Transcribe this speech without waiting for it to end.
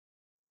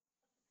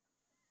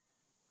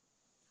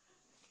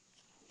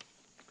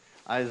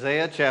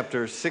Isaiah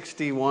chapter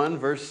 61,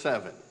 verse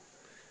 7.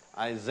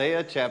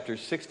 Isaiah chapter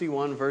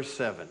 61, verse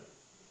 7.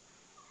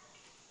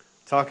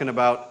 Talking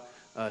about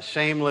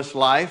shameless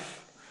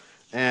life.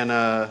 And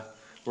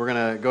we're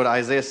going to go to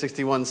Isaiah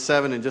 61,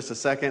 7 in just a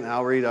second.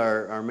 I'll read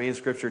our main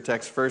scripture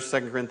text first,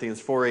 2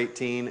 Corinthians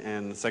 4:18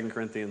 and 2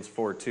 Corinthians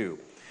 4:2.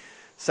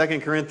 2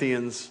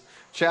 Corinthians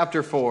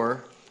chapter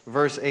 4,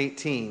 verse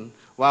 18.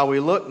 While we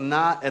look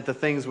not at the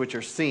things which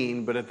are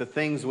seen, but at the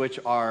things which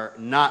are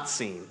not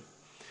seen.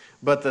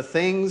 But the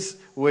things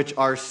which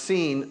are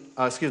seen,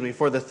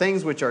 for the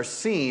things which are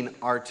seen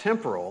are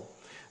temporal,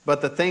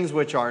 but the things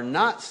which are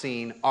not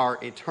seen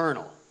are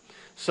eternal.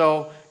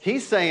 So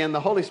he's saying, the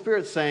Holy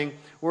Spirit's saying,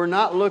 we're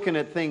not looking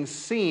at things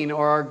seen,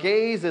 or our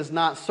gaze is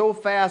not so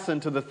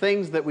fastened to the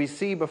things that we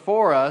see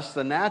before us,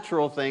 the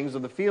natural things or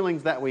the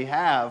feelings that we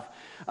have,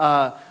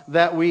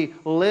 that we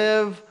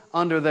live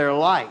under their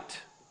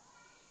light.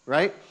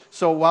 Right?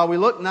 So while we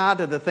look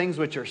not at the things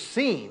which are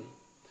seen,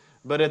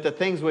 but at the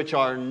things which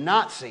are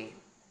not seen.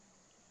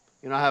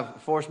 You know, I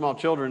have 4 small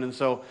children, and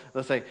so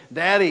they'll say,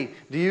 Daddy,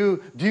 do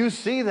you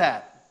see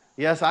that?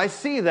 Yes, I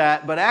see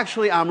that, but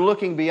actually I'm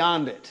looking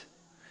beyond it.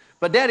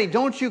 But Daddy,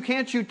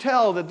 can't you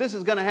tell that this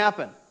is going to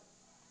happen?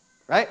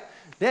 Right?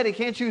 Daddy,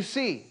 can't you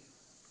see?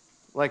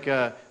 Like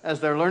as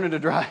they're learning to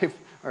drive,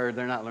 or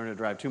they're not learning to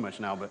drive too much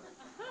now, but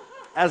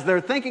as they're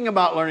thinking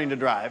about learning to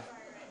drive,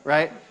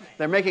 right?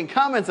 They're making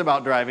comments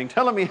about driving,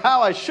 telling me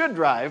how I should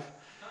drive,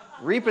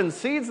 reaping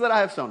seeds that I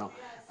have sown.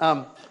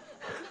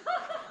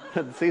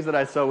 The seeds that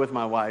I sow with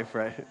my wife,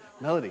 right?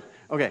 Melody.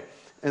 Okay.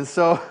 And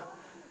so,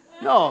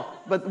 no,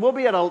 but we'll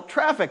be at a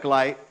traffic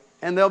light,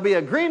 and there'll be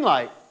a green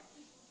light.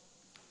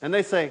 And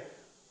they say,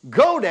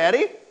 go,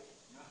 Daddy.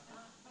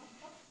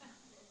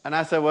 And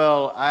I said,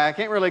 well, I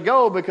can't really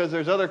go because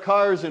there's other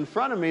cars in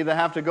front of me that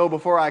have to go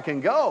before I can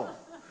go.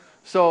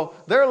 So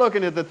they're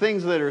looking at the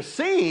things that are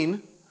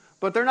seen,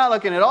 but they're not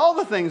looking at all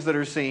the things that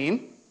are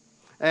seen.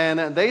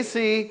 And they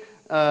see,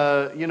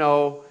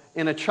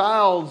 in a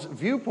child's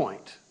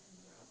viewpoint.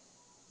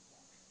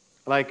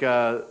 Like,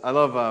 I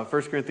love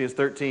 1 Corinthians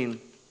 13,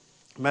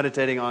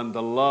 meditating on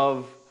the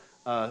love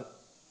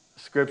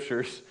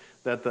scriptures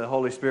that the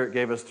Holy Spirit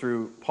gave us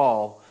through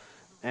Paul.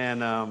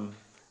 And,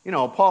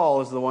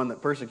 Paul is the one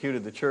that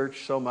persecuted the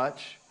church so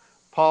much.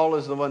 Paul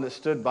is the one that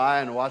stood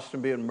by and watched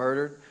them being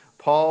murdered.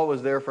 Paul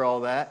was there for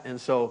all that. And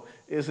so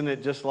isn't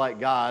it just like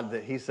God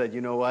that he said,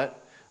 you know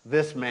what?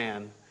 This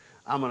man,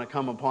 I'm going to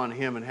come upon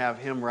him and have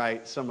him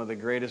write some of the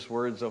greatest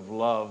words of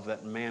love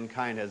that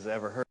mankind has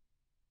ever heard.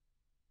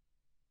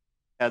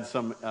 Had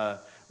some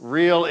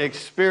real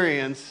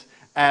experience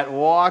at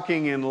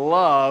walking in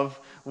love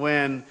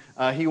when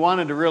he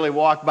wanted to really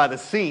walk by the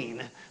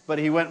seen, but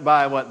he went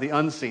by the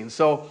unseen.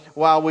 So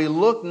while we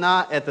look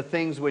not at the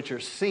things which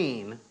are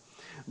seen,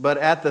 but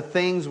at the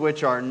things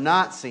which are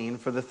not seen,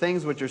 for the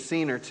things which are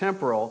seen are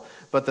temporal,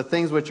 but the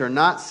things which are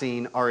not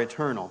seen are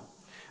eternal.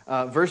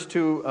 Verse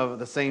 2 of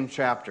the same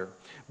chapter.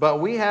 But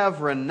we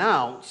have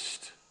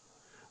renounced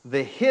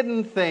the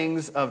hidden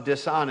things of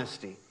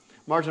dishonesty.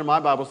 Margin of my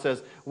Bible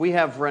says, we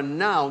have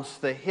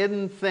renounced the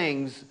hidden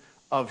things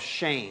of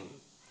shame.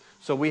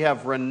 So we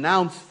have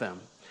renounced them.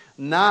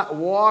 Not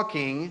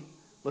walking,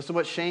 listen to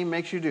what shame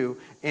makes you do,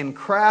 in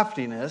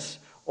craftiness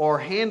or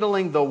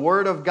handling the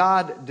word of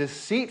God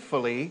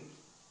deceitfully,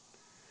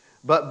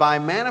 but by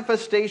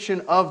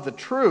manifestation of the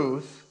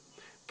truth,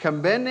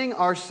 commending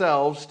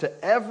ourselves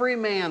to every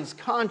man's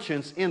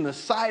conscience in the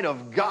sight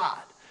of God.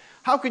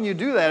 How can you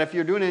do that if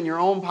you're doing it in your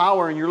own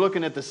power and you're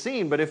looking at the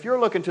seen? But if you're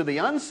looking to the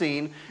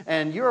unseen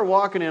and you're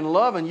walking in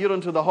love and yielding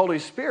to the Holy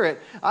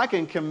Spirit, I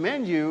can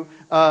commend you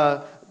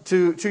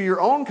to your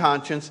own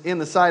conscience in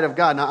the sight of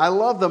God. Now, I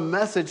love the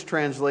Message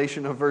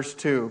translation of verse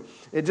 2.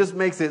 It just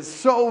makes it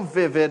so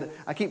vivid.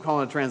 I keep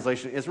calling it a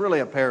translation. It's really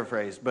a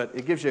paraphrase, but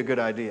it gives you a good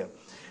idea.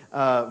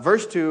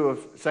 Verse 2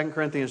 of 2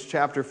 Corinthians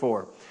chapter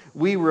 4.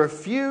 We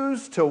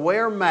refuse to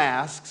wear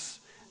masks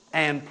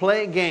and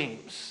play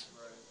games.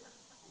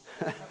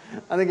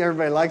 I think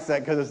everybody likes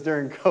that because it's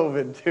during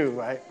COVID too,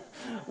 right?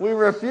 We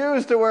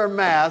refuse to wear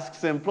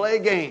masks and play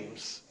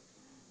games.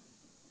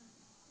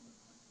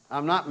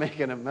 I'm not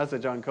making a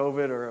message on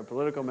COVID or a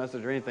political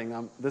message or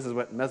anything. This is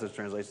what Message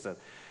translation said.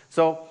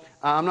 So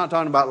I'm not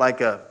talking about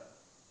like a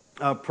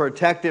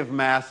protective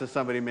mask that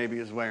somebody maybe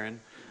is wearing.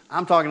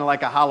 I'm talking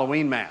like a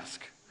Halloween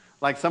mask.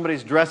 Like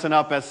somebody's dressing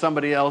up as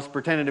somebody else,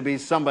 pretending to be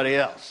somebody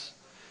else.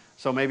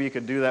 So maybe you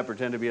could do that,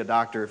 pretend to be a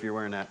doctor if you're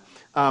wearing that.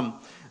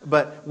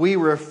 But we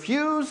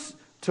refuse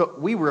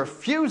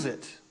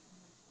it.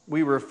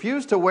 We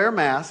refuse to wear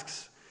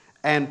masks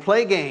and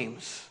play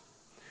games.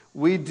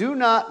 We do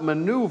not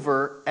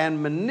maneuver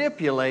and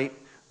manipulate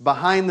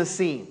behind the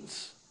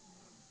scenes.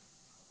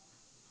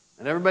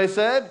 And everybody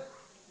said,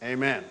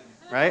 amen,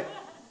 right?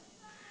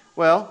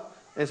 Well,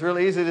 it's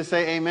really easy to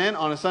say amen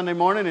on a Sunday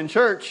morning in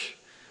church.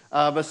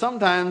 But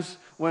sometimes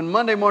when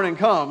Monday morning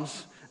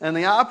comes and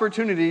the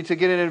opportunity to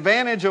get an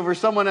advantage over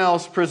someone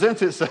else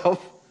presents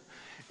itself,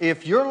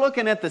 if you're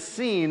looking at the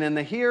scene and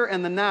the here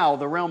and the now,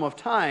 the realm of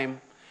time,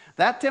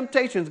 That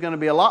temptation is going to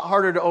be a lot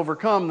harder to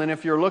overcome than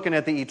if you're looking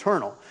at the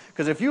eternal.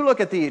 Because if you look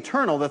at the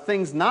eternal, the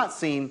things not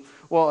seen,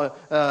 well,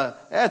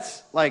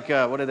 that's like,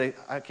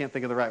 I can't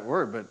think of the right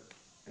word, but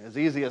as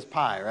easy as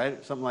pie,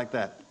 right? Something like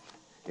that.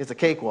 It's a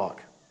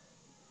cakewalk.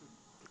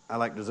 I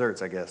like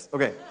desserts, I guess.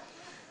 Okay.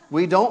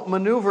 We don't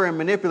maneuver and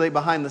manipulate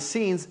behind the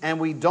scenes, and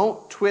we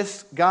don't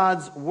twist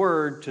God's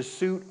word to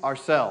suit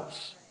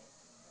ourselves.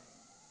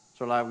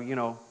 So, like,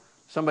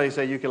 somebody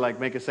said you could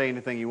make it say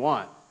anything you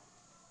want.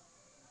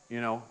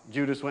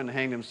 Judas went and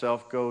hanged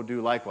himself, go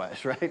do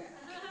likewise, right?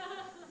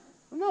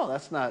 No,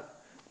 that's not,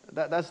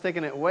 that's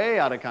taking it way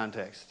out of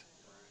context.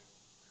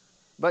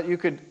 But you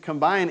could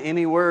combine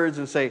any words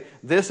and say,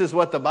 this is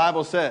what the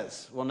Bible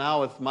says. Well,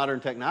 now with modern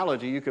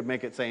technology, you could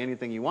make it say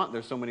anything you want.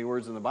 There's so many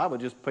words in the Bible,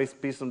 just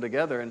piece them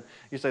together and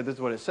you say, this is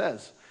what it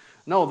says.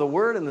 No, the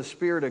Word and the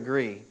Spirit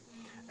agree.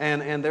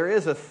 And there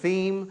is a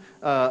theme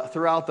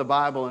throughout the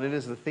Bible, and it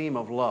is the theme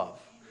of love.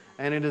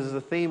 And it is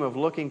the theme of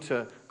looking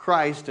to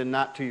Christ and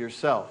not to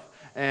yourself.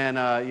 And,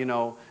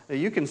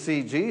 you can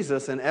see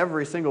Jesus in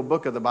every single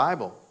book of the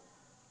Bible.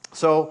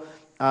 So,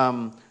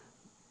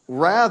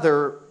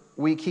 rather,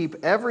 we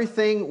keep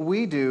everything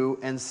we do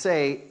and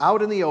say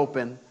out in the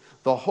open.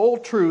 The whole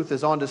truth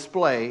is on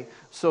display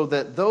so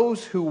that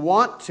those who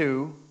want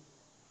to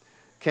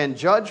can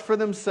judge for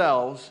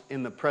themselves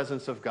in the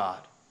presence of God.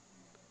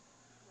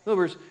 In other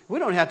words, we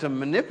don't have to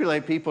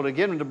manipulate people to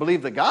get them to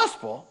believe the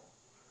gospel.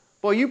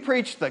 Well, you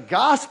preach the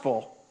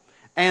gospel,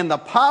 and the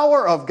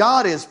power of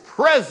God is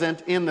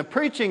present in the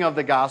preaching of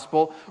the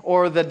gospel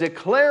or the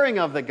declaring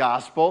of the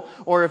gospel.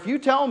 Or if you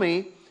tell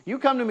me, you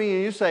come to me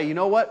and you say, you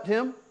know what,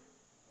 Tim?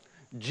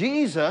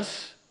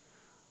 Jesus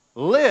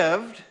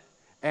lived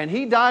and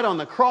He died on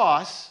the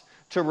cross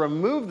to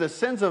remove the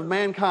sins of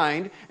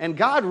mankind, and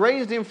God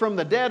raised Him from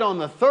the dead on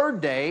the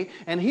third day,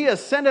 and He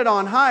ascended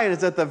on high and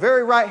is at the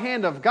very right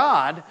hand of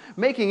God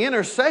making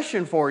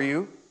intercession for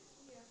you.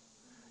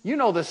 You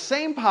know, the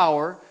same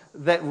power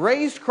that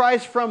raised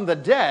Christ from the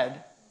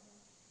dead,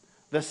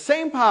 the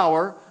same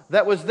power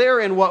that was there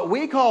in what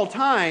we call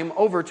time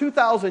over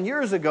 2,000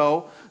 years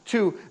ago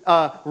to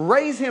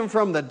raise Him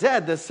from the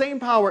dead, the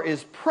same power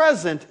is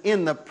present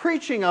in the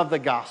preaching of the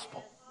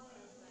gospel.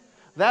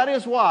 That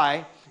is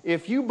why,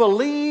 if you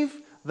believe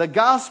the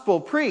gospel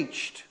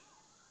preached,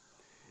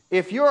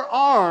 if your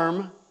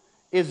arm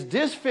is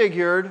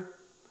disfigured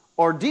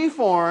or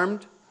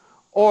deformed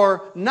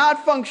or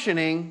not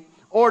functioning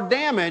or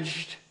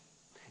damaged,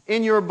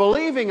 in your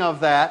believing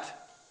of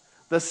that,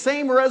 the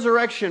same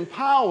resurrection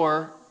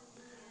power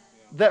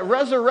that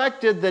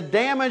resurrected the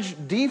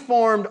damaged,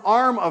 deformed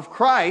arm of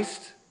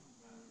Christ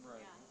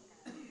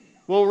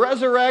will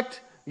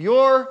resurrect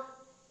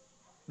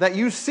that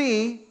you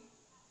see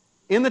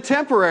in the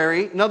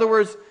temporary. In other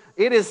words,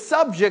 it is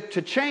subject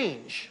to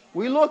change.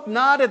 We look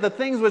not at the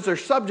things which are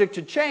subject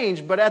to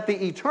change, but at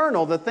the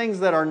eternal, the things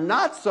that are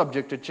not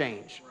subject to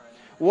change.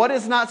 What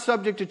is not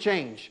subject to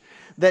change?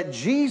 That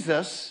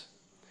Jesus,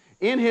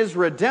 in His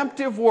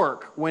redemptive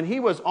work, when He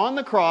was on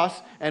the cross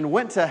and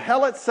went to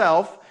hell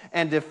itself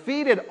and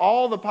defeated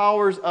all the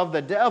powers of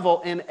the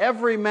devil in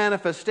every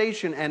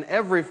manifestation and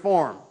every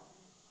form.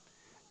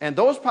 And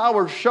those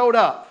powers showed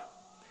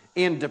up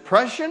in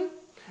depression,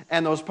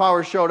 and those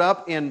powers showed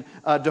up in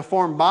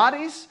deformed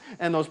bodies,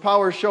 and those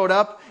powers showed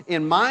up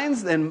in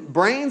minds and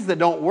brains that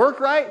don't work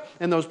right,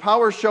 and those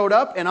powers showed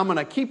up, and I'm going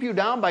to keep you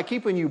down by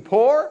keeping you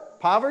poor,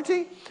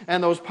 poverty,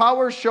 and those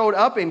powers showed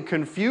up in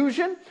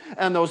confusion,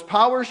 and those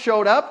powers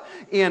showed up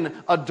in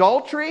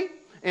adultery,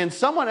 and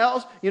someone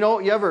else,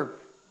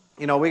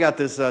 we got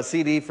this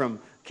CD from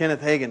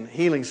Kenneth Hagin,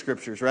 Healing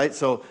Scriptures, right?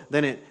 So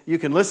then you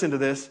can listen to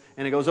this,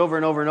 and it goes over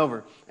and over and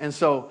over. And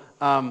so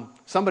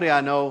somebody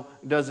I know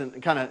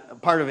doesn't,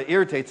 part of it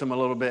irritates them a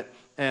little bit,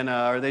 and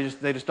or they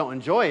just don't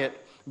enjoy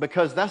it,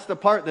 because that's the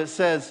part that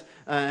says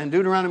in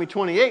Deuteronomy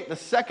 28, the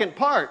second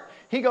part.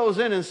 He goes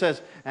in and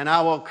says, and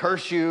I will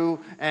curse you,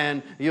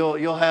 and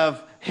you'll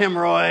have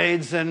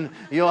hemorrhoids, and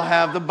you'll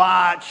have the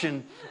botch.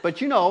 But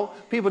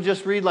people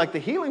just read like the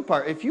healing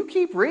part. If you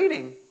keep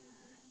reading,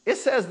 it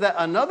says that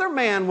another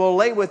man will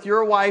lay with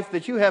your wife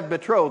that you have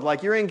betrothed,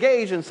 like you're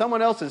engaged and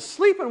someone else is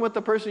sleeping with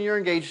the person you're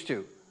engaged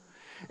to.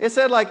 It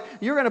said like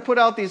you're going to put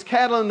out these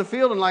cattle in the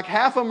field and like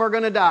half of them are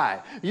going to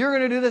die. You're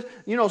going to do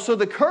this. So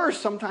the curse,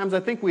 sometimes I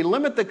think we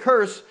limit the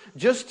curse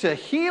just to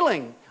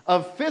healing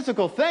of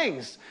physical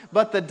things.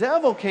 But the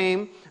devil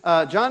came,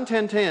 John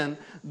 10:10,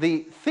 the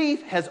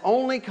thief has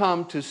only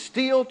come to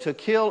steal, to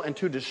kill, and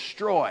to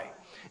destroy.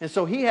 And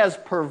so he has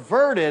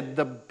perverted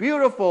the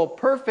beautiful,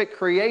 perfect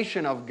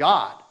creation of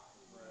God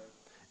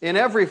in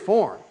every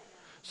form.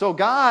 So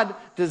God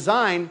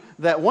designed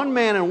that one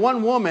man and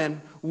one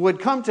woman would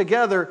come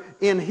together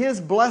in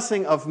His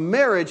blessing of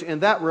marriage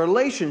in that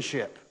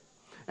relationship.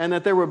 And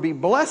that there would be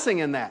blessing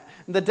in that.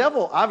 The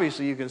devil,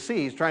 obviously you can see,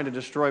 he's trying to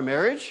destroy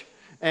marriage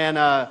and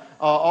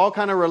all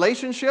kind of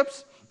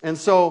relationships. And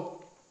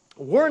so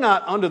we're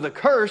not under the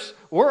curse,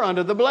 we're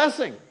under the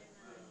blessing.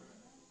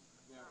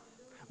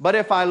 But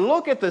if I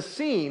look at the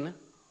scene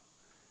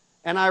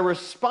and I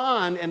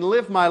respond and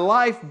live my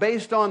life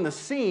based on the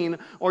scene,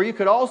 or you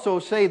could also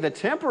say the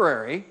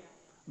temporary,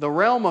 the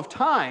realm of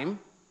time,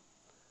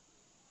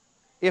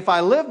 if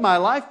I live my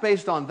life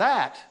based on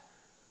that,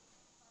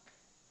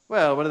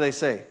 well, what do they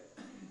say?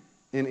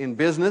 In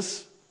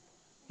business,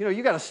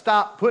 you got to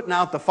stop putting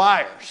out the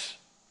fires.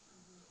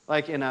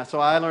 So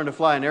I learned to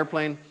fly an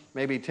airplane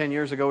maybe 10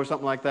 years ago or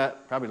something like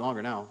that. Probably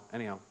longer now,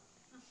 anyhow.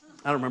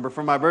 I don't remember.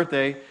 For my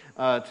birthday,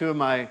 two of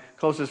my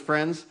closest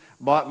friends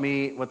bought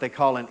me what they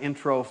call an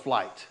intro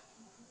flight,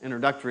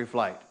 introductory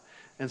flight.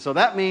 And so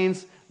that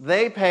means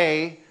they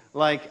pay,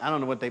 I don't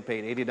know what they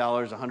paid,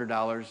 $80,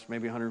 $100,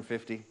 maybe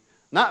 $150.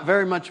 Not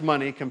very much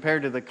money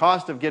compared to the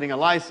cost of getting a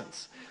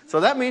license.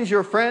 So that means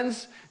your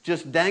friends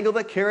just dangle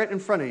the carrot in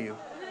front of you.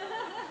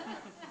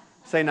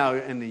 Say now,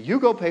 and you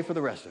go pay for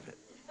the rest of it.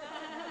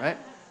 Right?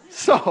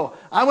 So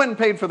I went and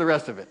paid for the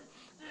rest of it.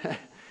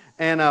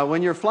 And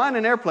when you're flying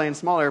an airplane,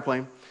 small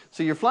airplane,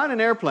 so you're flying an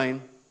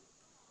airplane,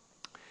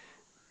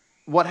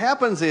 what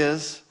happens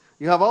is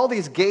you have all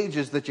these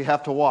gauges that you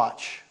have to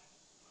watch.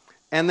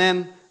 And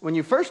then when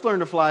you first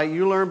learn to fly,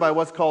 you learn by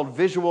what's called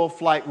visual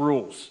flight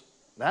rules.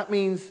 That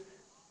means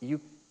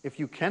if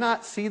you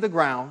cannot see the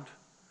ground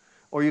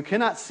or you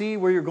cannot see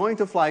where you're going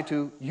to fly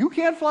to, you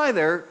can't fly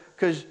there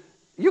because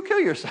you kill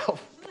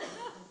yourself.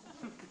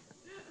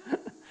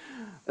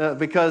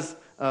 Because,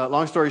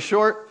 long story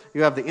short,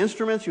 you have the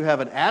instruments, you have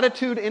an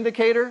attitude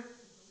indicator,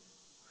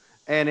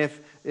 and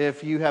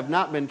if you have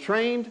not been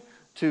trained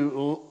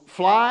to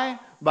fly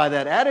by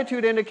that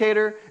attitude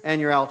indicator and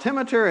your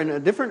altimeter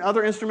and different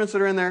other instruments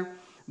that are in there,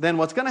 then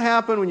what's going to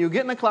happen when you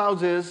get in the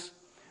clouds is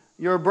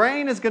your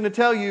brain is going to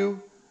tell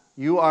you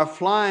you are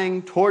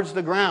flying towards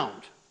the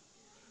ground.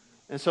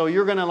 And so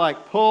you're going to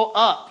pull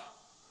up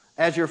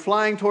as you're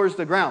flying towards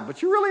the ground.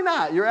 But you're really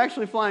not. You're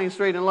actually flying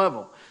straight and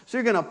level. So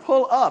you're going to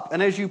pull up.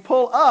 And as you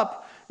pull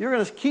up, you're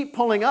going to keep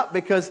pulling up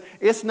because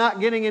it's not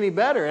getting any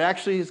better. It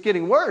actually is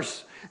getting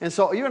worse. And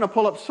so you're going to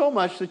pull up so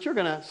much that you're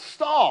going to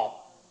stall.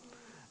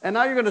 And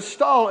now you're going to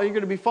stall and you're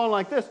going to be falling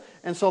like this.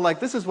 And so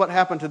this is what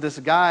happened to this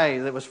guy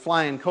that was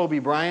flying Kobe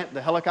Bryant,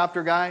 the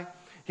helicopter guy.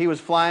 He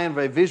was flying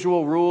by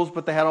visual rules,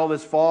 but they had all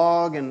this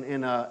fog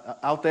and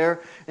out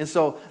there. And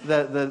so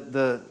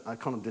I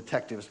call them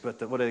detectives,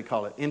 but what do they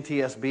call it?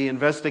 NTSB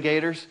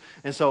investigators.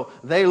 And so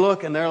they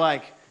look and they're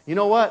like, you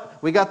know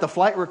what? We got the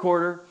flight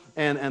recorder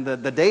and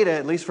the data,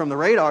 at least from the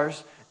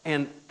radars,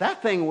 and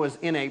that thing was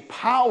in a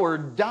power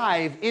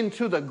dive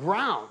into the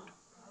ground.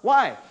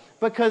 Why?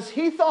 Because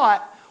he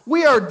thought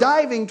we are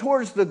diving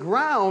towards the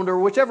ground or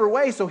whichever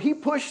way, so he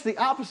pushed the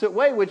opposite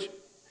way, which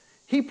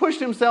he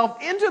pushed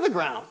himself into the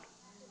ground.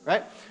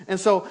 Right? And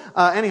so,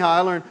 anyhow, I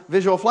learned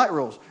visual flight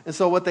rules. And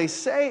so what they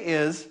say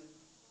is,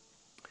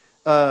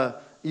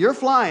 you're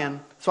flying,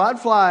 so I'd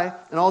fly,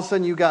 and all of a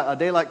sudden you got a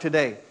day like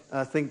today.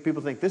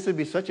 People think this would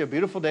be such a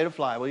beautiful day to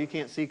fly. Well, you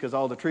can't see because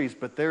all the trees,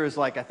 but there is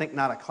I think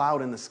not a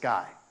cloud in the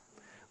sky.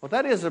 Well,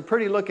 that is a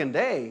pretty looking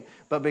day,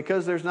 but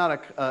because there's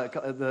not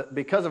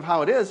because of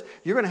how it is,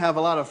 you're going to have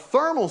a lot of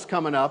thermals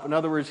coming up. In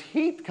other words,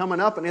 heat coming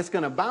up, and it's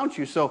going to bounce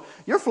you. So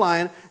you're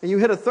flying, and you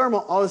hit a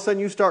thermal. All of a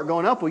sudden, you start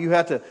going up. Well, you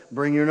have to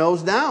bring your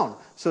nose down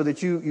so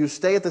that you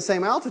stay at the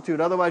same altitude.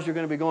 Otherwise, you're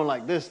going to be going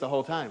like this the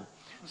whole time.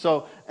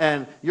 So,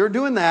 and you're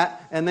doing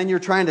that, and then you're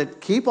trying to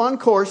keep on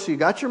course. So you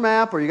got your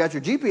map or you got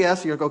your GPS.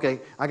 So you're like, okay,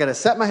 I got to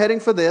set my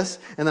heading for this,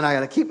 and then I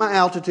got to keep my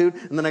altitude,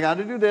 and then I got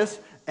to do this.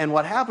 And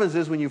what happens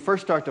is when you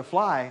first start to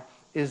fly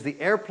is the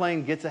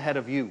airplane gets ahead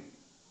of you.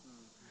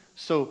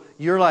 So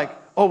you're like,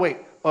 oh, wait,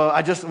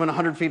 I just went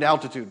 100 feet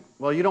altitude.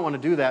 Well, you don't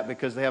want to do that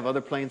because they have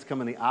other planes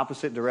come in the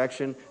opposite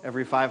direction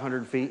every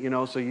 500 feet,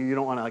 so you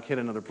don't want to hit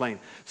another plane.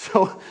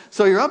 So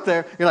you're up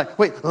there, you're like,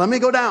 wait, let me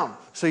go down.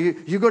 So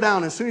you go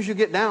down. As soon as you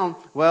get down,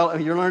 well,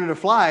 you're learning to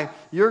fly,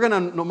 you're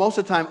going to, most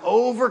of the time,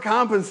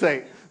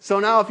 overcompensate.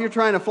 So now if you're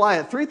trying to fly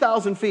at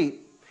 3,000 feet,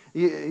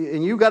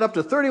 and you got up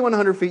to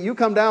 3,100 feet, you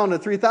come down to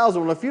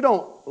 3,000. Well, if you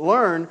don't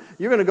learn,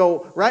 you're going to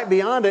go right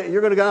beyond it. You're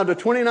going to go down to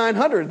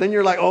 2,900. Then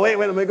you're like, oh, wait,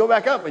 let me go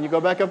back up. And you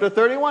go back up to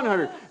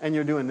 3,100. And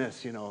you're doing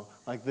this,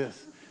 like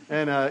this.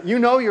 And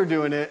you're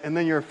doing it, and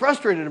then you're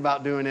frustrated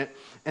about doing it.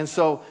 And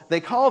so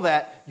they call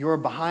that you're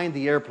behind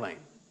the airplane.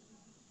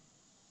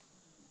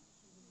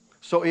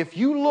 So if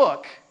you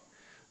look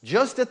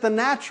just at the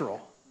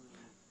natural,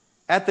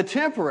 at the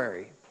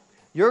temporary,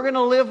 you're going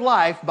to live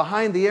life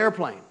behind the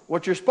airplane.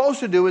 What you're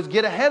supposed to do is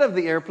get ahead of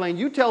the airplane.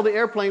 You tell the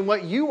airplane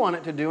what you want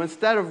it to do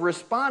instead of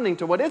responding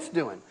to what it's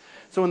doing.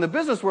 So in the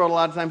business world, a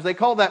lot of times, they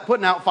call that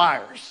putting out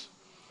fires.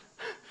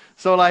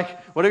 So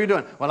what are you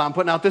doing? Well, I'm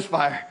putting out this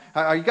fire.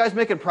 Are you guys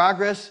making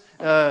progress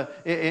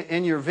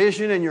in your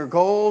vision and your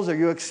goals? Are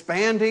you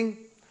expanding?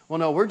 Well,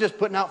 no, we're just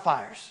putting out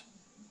fires.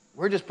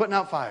 We're just putting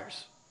out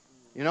fires.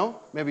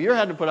 Maybe you're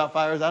having to put out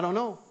fires. I don't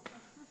know.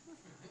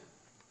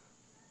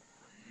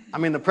 I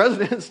mean, the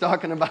president's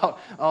talking about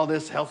all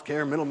this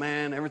healthcare,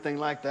 middleman, everything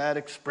like that,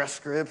 Express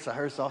Scripts.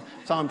 I saw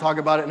him talk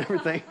about it and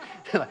everything.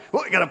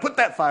 Well, you got to put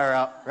that fire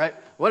out, right?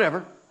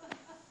 Whatever.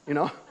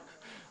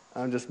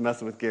 I'm just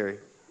messing with Gary.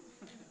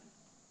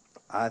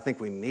 I think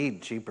we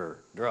need cheaper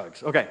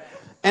drugs. Okay.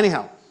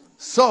 Anyhow,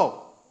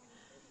 So,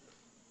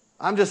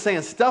 I'm just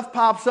saying stuff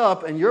pops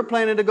up and you're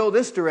planning to go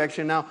this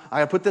direction. Now, I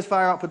got to put this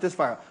fire out, put this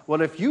fire out.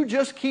 Well, if you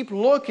just keep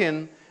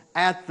looking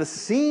at the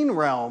seen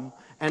realm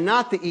and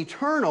not the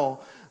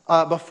eternal,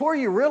 before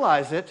you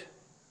realize it,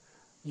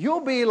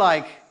 you'll be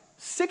like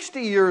 60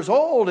 years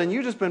old and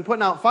you've just been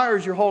putting out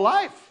fires your whole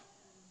life.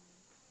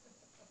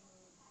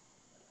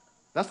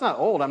 That's not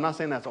old. I'm not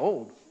saying that's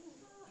old.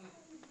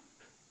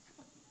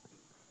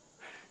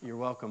 You're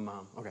welcome,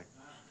 Mom. Okay.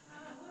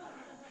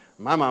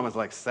 My mom is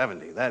like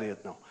 70. That is,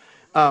 no.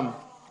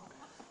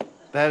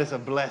 That is a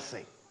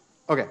blessing.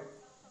 Okay.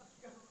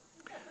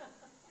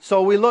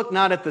 So we look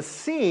not at the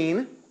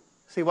seen.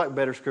 See, what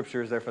better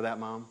scripture is there for that,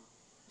 Mom?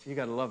 You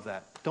got to love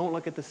that. Don't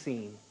look at the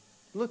seen.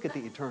 Look at the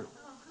eternal.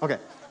 Okay.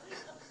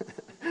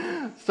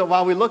 So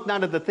while we look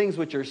not at the things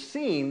which are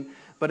seen,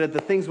 but at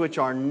the things which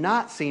are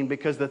not seen,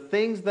 because the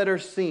things that are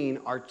seen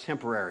are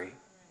temporary.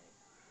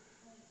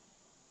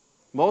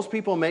 Most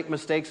people make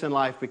mistakes in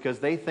life because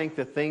they think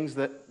the things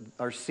that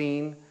are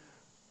seen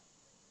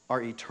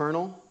are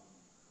eternal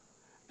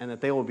and that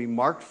they will be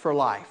marked for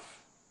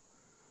life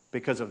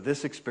because of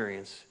this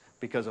experience,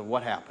 because of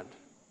what happened.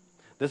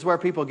 This is where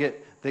people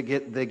get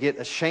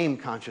a shame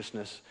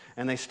consciousness,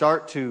 and they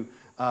start to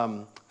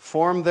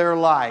form their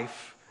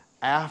life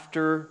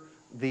after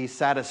the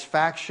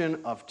satisfaction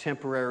of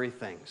temporary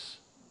things.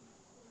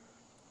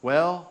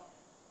 Well,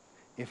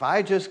 if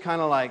I just kind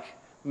of like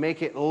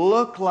make it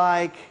look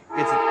like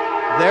it's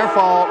their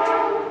fault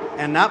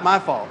and not my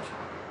fault,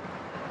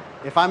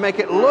 if I make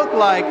it look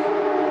like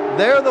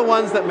they're the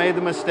ones that made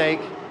the mistake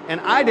and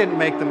I didn't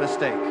make the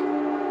mistake.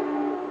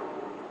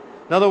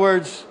 In other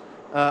words,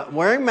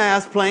 wearing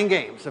masks, playing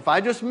games. If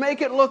I just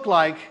make it look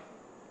like,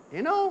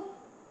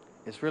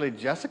 it's really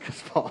Jessica's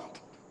fault.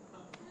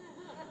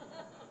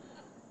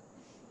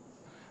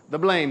 The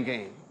blame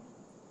game.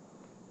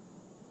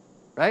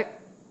 Right?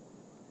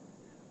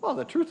 Well,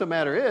 the truth of the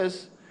matter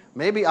is,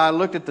 maybe I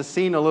looked at the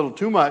seen a little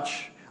too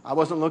much. I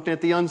wasn't looking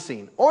at the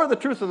unseen. Or the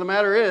truth of the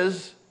matter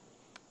is,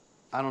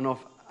 I don't know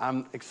if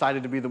I'm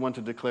excited to be the one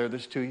to declare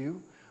this to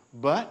you,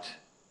 but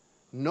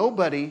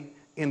nobody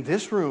in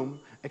this room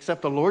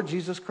except the Lord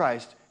Jesus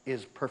Christ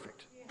is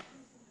perfect.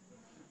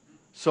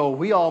 So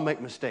we all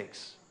make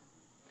mistakes.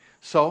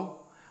 So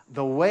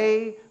the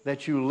way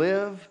that you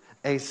live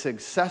a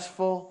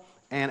successful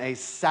and a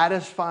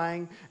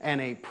satisfying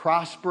and a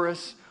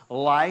prosperous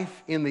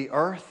life in the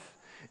earth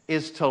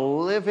is to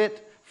live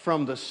it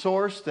from the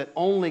source that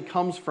only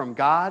comes from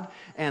God,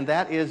 and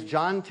that is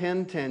John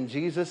 10:10.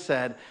 Jesus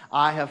said,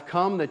 I have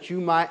come that you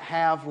might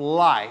have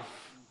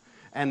life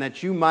and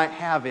that you might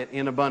have it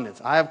in abundance.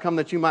 I have come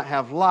that you might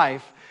have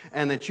life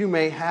and that you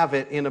may have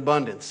it in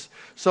abundance.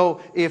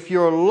 So if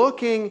you're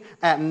looking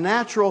at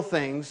natural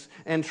things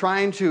and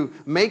trying to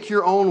make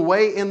your own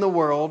way in the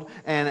world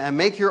and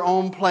make your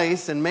own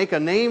place and make a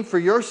name for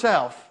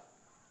yourself,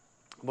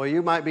 well,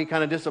 you might be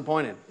kind of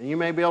disappointed. And you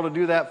may be able to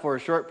do that for a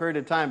short period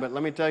of time, but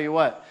let me tell you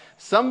what,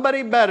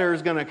 somebody better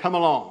is going to come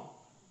along.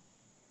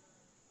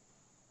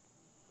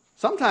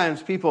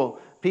 Sometimes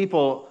people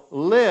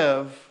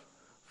live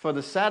for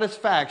the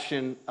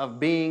satisfaction of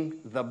being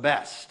the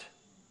best.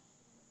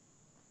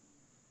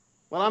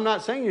 Well, I'm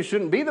not saying you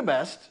shouldn't be the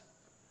best,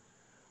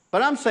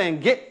 but I'm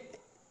saying get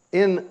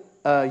in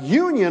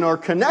union or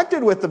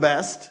connected with the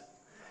best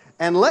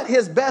and let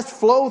His best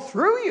flow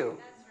through you.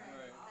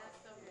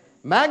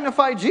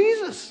 Magnify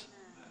Jesus.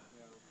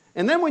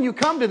 And then when you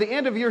come to the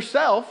end of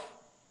yourself,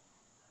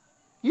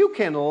 you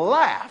can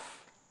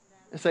laugh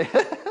and say,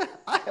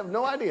 I have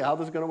no idea how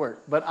this is going to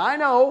work. But I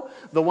know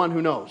the one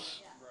who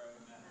knows.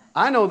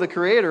 I know the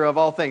creator of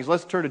all things.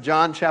 Let's turn to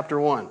John chapter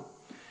 1.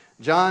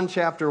 John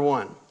chapter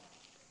 1.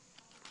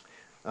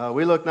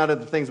 We look not at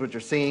the things which are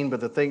seen, but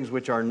the things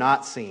which are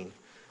not seen.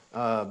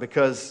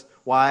 Because,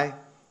 why?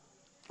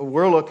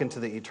 We're looking to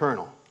the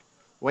eternal.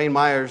 Wayne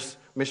Myers,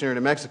 missionary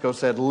to Mexico,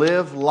 said,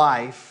 live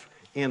life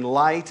in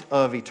light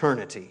of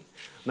eternity.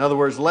 In other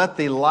words, let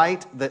the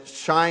light that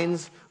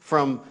shines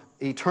from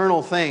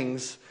eternal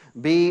things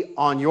be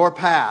on your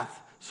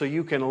path so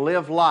you can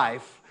live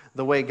life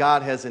the way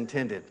God has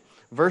intended.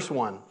 Verse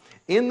 1,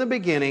 in the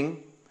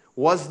beginning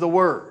was the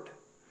Word,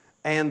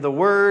 and the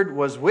Word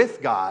was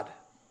with God,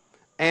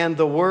 and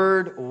the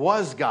Word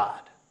was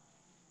God.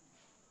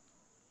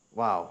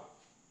 Wow.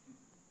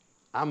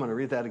 I'm going to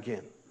read that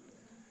again.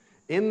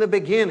 In the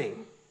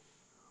beginning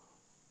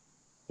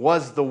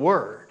was the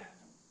Word.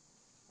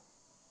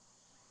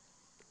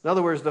 In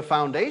other words, the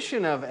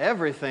foundation of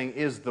everything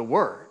is the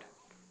Word.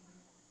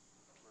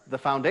 The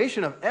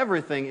foundation of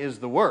everything is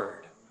the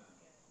Word.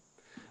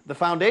 The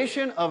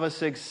foundation of a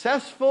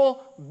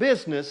successful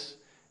business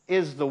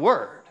is the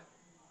Word.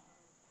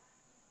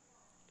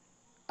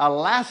 A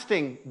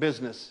lasting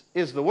business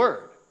is the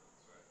Word.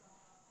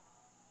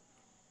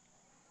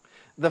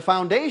 The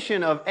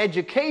foundation of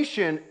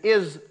education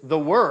is the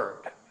Word.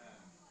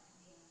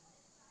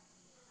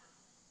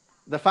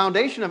 The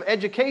foundation of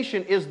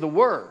education is the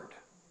Word.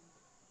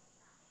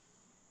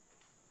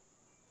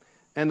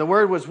 And the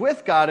Word was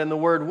with God, and the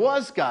Word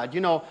was God.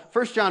 You know,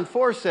 1 John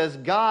 4 says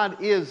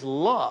God is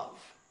love.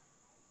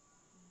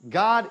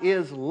 God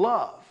is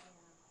love.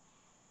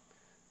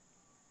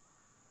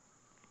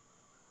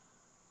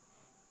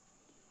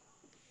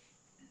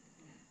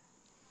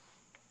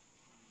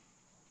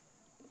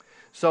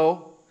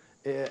 So,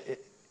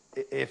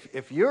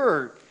 if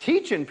you're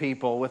teaching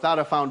people without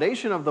a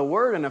foundation of the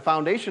Word and a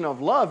foundation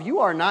of love, you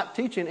are not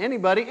teaching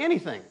anybody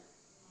anything.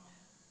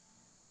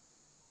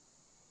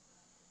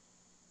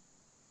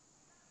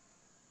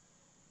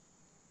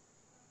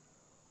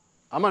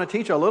 I'm going to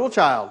teach a little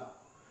child.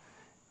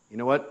 You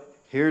know what?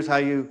 Here's how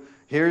you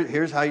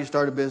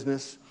start a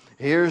business.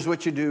 Here's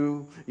what you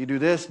do. You do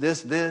this,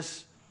 this,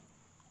 this.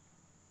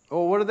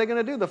 Oh, what are they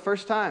going to do the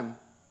first time?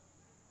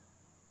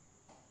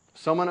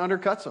 Someone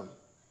undercuts them.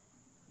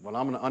 Well,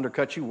 I'm going to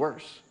undercut you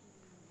worse.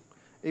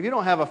 If you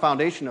don't have a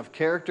foundation of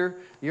character,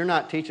 you're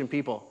not teaching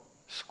people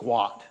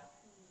squat.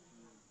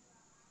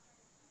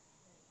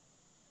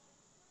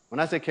 When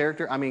I say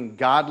character, I mean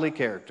godly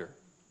character.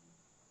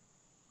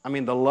 I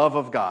mean the love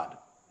of God.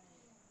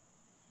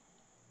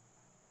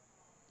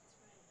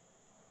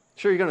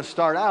 Sure, you're going to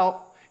start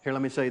out, here,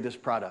 let me sell you this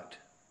product.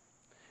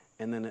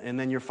 And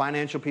then your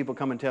financial people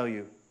come and tell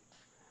you,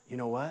 you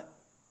know what?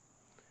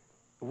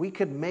 We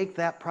could make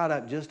that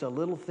product just a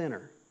little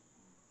thinner.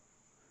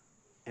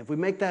 If we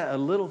make that a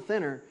little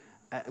thinner,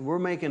 we're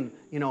making,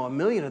 1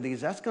 million of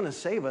these. That's going to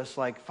save us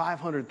like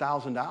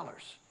 $500,000.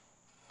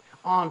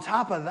 On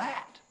top of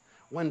that,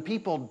 when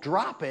people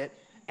drop it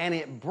and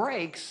it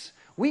breaks,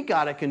 we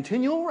got a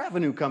continual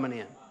revenue coming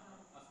in.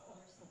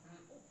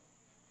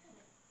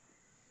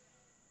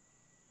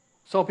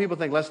 So people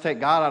think, let's take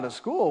God out of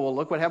school. Well,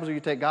 look what happens when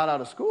you take God out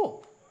of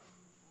school.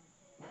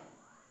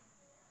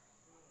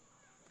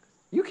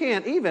 You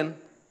can't even,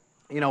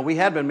 we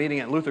had been meeting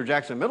at Luther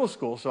Jackson Middle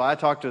School, so I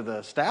talked to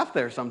the staff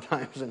there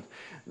sometimes, and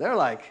they're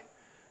like,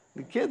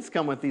 the kids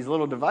come with these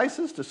little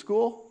devices to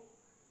school,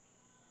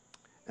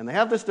 and they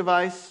have this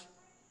device,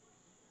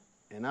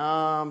 and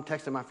I'm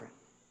texting my friend.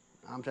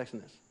 I'm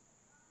texting this.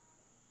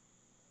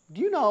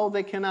 Do you know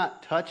they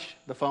cannot touch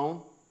the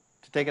phone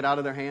to take it out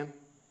of their hand?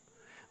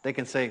 They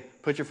can say,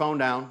 put your phone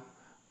down.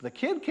 The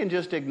kid can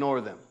just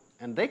ignore them,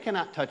 and they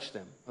cannot touch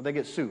them, or they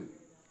get sued.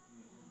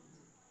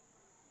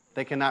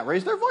 They cannot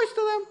raise their voice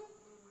to them.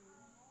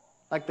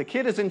 Like the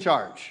kid is in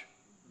charge.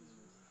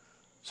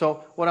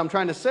 So what I'm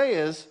trying to say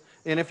is,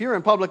 and if you're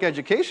in public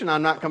education,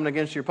 I'm not coming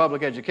against your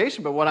public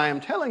education, but what I am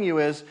telling you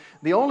is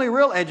the only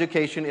real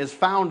education is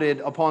founded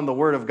upon the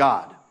Word of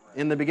God.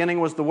 In the beginning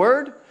was the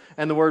Word,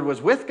 and the Word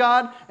was with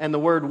God, and the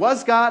Word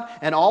was God,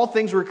 and all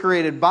things were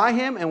created by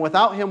Him, and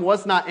without Him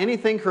was not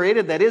anything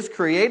created that is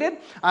created.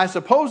 I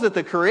suppose that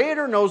the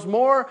Creator knows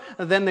more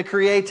than the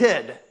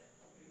created.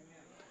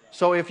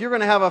 So if you're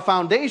going to have a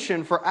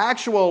foundation for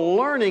actual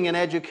learning and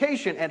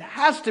education, it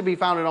has to be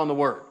founded on the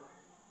Word.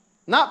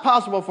 Not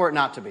possible for it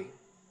not to be.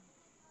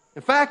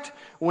 In fact,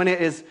 when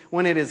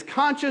men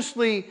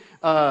consciously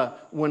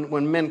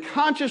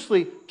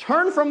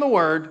turn from the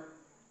Word,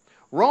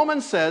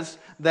 Romans says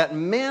that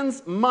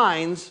men's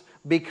minds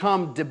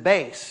become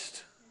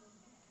debased.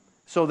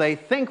 So they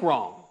think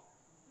wrong.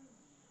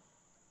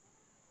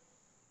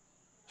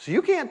 So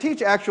you can't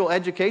teach actual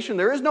education.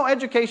 There is no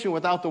education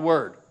without the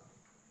Word.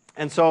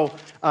 And so,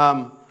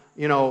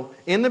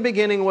 in the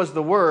beginning was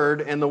the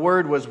Word, and the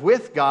Word was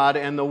with God,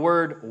 and the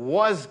Word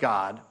was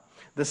God.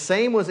 The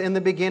same was in the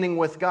beginning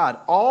with God.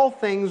 All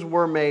things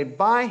were made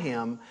by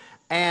Him,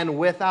 and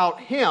without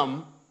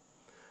Him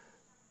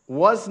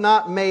was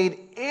not made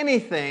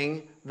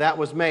anything that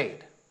was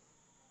made.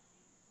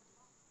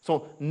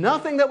 So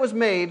nothing that was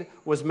made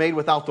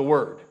without the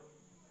Word.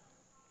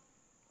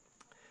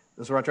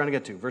 This is what I'm trying to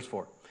get to. Verse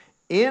 4.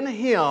 In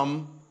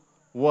Him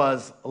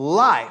was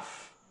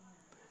life,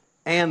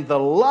 and the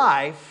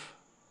life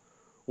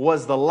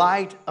was the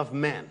light of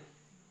men.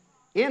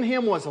 In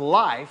Him was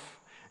life,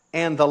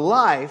 and the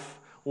life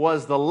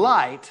was the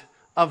light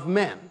of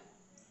men.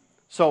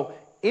 So,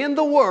 in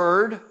the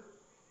Word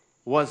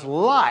was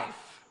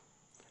life,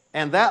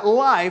 and that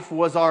life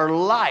was our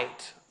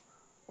light.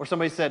 Or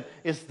somebody said,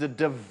 it's the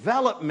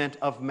development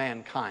of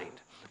mankind.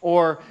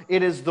 Or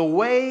it is the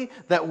way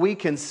that we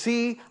can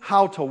see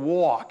how to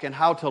walk and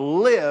how to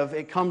live.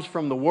 It comes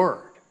from the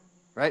Word.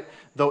 Right?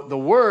 The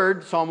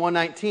Word, Psalm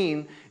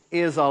 119,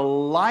 is a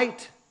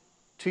light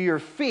to your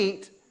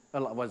feet.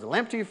 What is a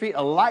lamp to your feet?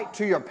 A light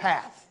to your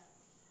path.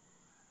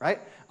 Right?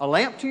 A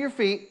lamp to your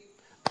feet,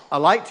 a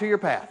light to your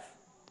path.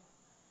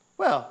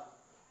 Well,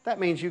 that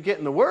means you get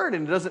in the Word,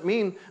 and it doesn't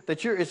mean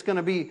that it's going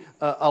to be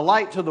a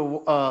light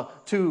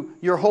to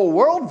your whole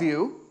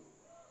worldview.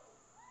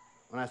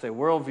 When I say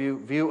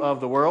worldview, view of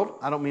the world,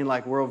 I don't mean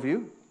like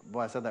worldview.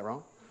 Boy, I said that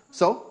wrong.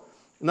 So,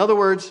 in other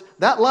words,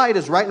 that light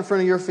is right in front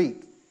of your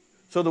feet.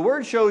 So the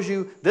Word shows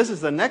you this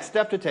is the next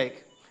step to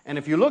take. And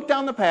if you look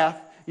down the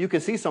path, you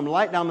can see some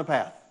light down the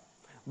path.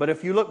 But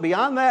if you look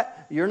beyond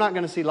that, you're not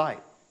going to see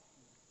light.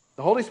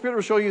 The Holy Spirit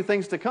will show you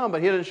things to come,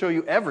 but He doesn't show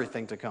you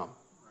everything to come.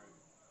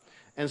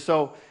 And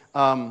so,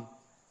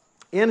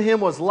 in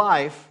Him was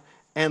life,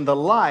 and the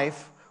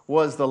life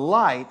was the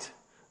light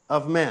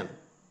of men.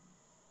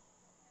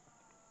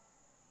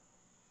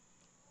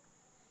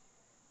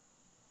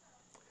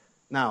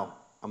 Now,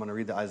 I'm going to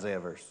read the Isaiah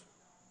verse.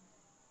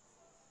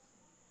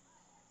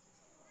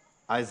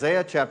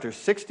 Isaiah chapter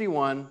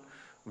 61,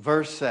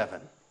 verse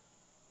 7.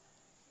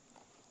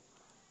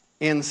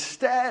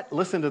 Instead,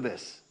 listen to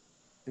this.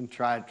 And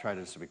try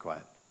just to be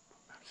quiet.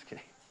 I'm just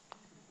kidding.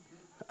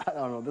 I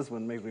don't know, this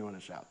one makes me want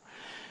to shout.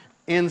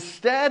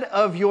 Instead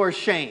of your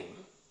shame,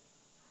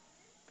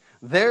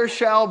 there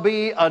shall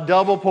be a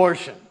double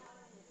portion.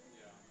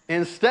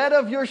 Instead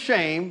of your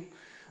shame,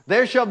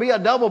 there shall be a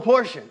double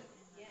portion.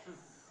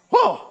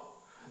 Whoa!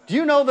 Do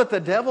you know that the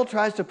devil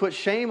tries to put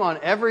shame on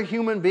every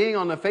human being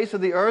on the face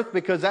of the earth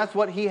because that's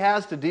what he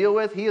has to deal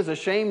with? He is a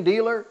shame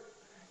dealer.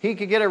 He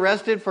could get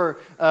arrested for,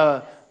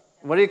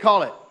 what do you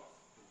call it?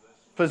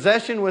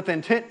 Possession with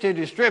intent to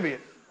distribute.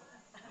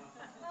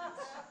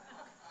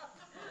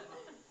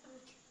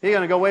 He's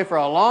going to go away for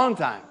a long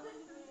time.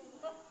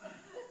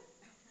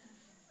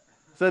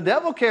 So the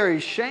devil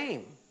carries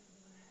shame.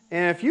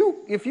 And if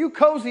you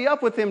cozy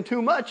up with him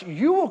too much,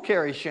 you will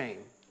carry shame.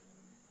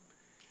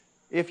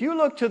 If you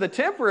look to the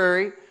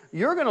temporary,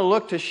 you're going to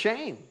look to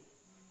shame.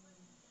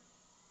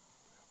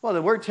 Well,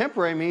 the word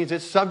temporary means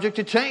it's subject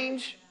to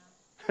change.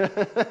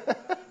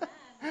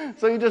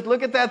 So you just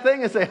look at that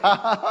thing and say, ha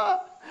ha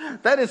ha,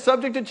 that is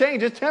subject to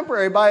change. It's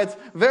temporary. By its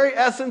very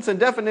essence and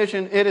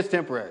definition, it is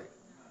temporary.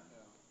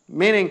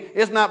 Meaning,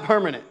 it's not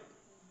permanent.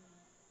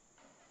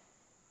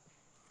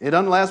 It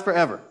doesn't last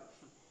forever.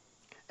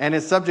 And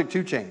it's subject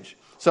to change.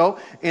 So,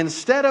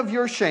 instead of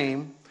your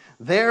shame,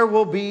 there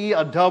will be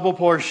a double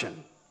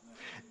portion.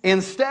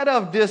 Instead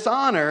of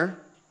dishonor,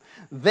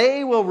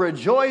 they will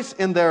rejoice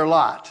in their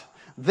lot.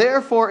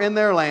 Therefore, in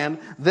their land,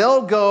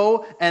 they'll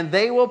go and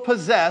they will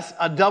possess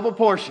a double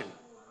portion.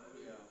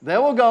 They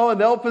will go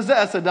and they'll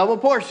possess a double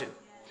portion.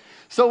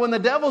 So when the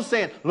devil's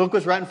saying, look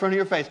what's right in front of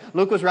your face,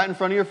 look what's right in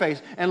front of your face,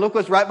 and look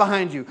what's right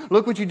behind you,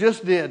 look what you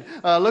just did,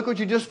 look what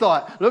you just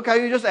thought, look how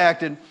you just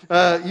acted,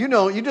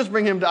 you just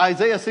bring him to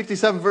Isaiah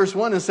 67 verse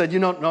 1 and said,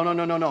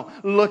 no.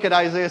 Look at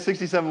Isaiah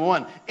 67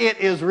 1. It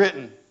is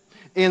written,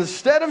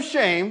 instead of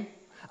shame,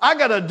 I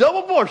got a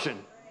double portion.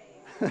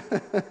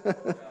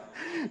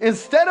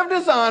 Instead of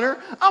dishonor,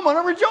 I'm going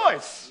to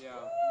rejoice.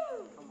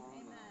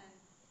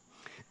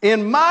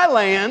 In my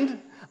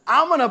land,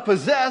 I'm going to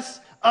possess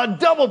a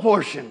double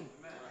portion.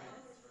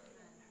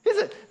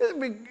 It'd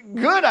be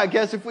good, I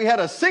guess, if we had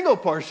a single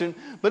portion,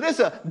 but it's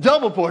a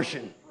double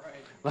portion.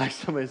 Like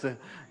somebody said,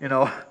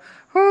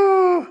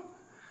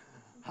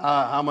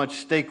 how much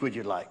steak would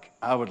you like?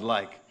 I would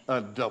like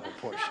a double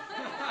portion.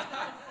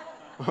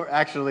 Or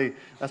actually,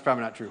 that's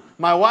probably not true.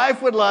 My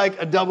wife would like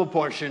a double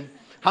portion.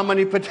 How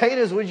many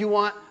potatoes would you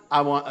want?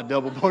 I want a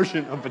double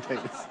portion of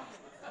potatoes.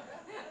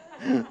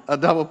 A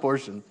double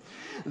portion.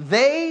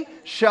 They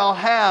shall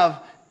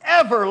have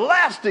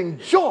everlasting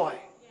joy.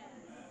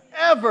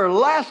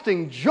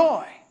 Everlasting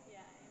joy.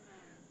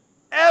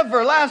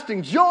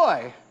 Everlasting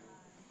joy.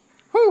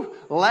 Whew.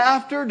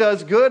 Laughter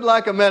does good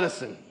like a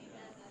medicine.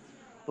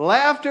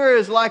 Laughter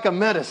is like a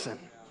medicine.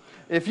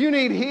 If you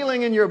need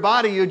healing in your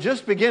body, you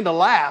just begin to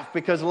laugh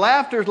because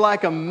laughter is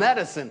like a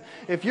medicine.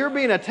 If you're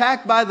being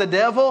attacked by the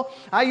devil,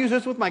 I use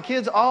this with my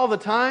kids all the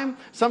time.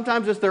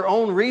 Sometimes it's their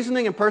own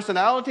reasoning and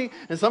personality,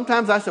 and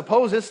sometimes I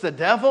suppose it's the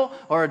devil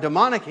or a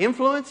demonic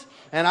influence,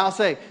 and I'll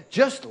say,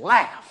 just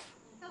laugh.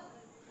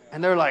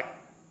 And they're like,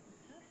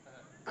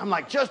 I'm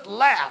like, just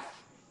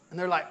laugh. And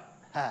they're like,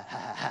 ha,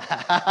 ha, ha,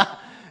 ha,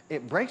 ha.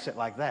 It breaks it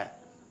like that.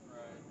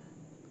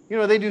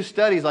 They do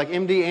studies like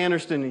MD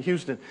Anderson in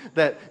Houston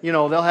that,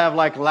 they'll have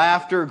like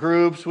laughter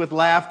groups with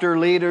laughter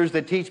leaders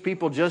that teach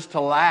people just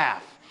to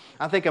laugh.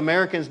 I think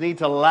Americans need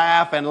to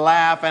laugh and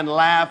laugh and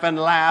laugh and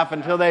laugh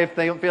until they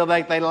feel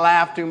like they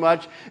laugh too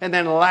much and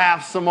then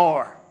laugh some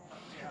more.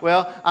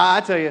 Well,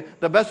 I tell you,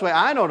 the best way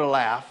I know to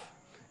laugh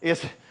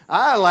is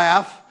I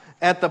laugh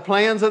at the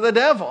plans of the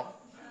devil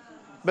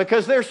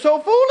because they're so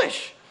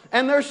foolish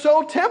and they're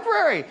so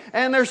temporary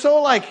and they're so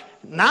like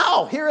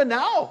now, here and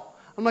now.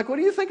 I'm like, what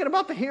are you thinking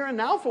about the here and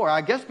now for?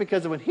 I guess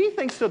because when he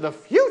thinks to the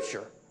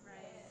future,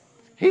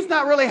 he's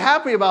not really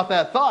happy about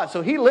that thought.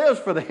 So he lives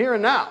for the here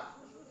and now,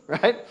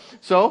 right?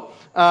 So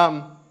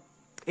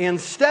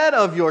instead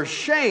of your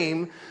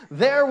shame,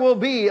 there will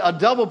be a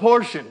double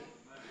portion.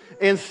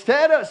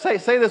 Instead of, say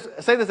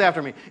this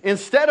after me.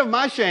 Instead of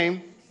my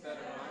shame,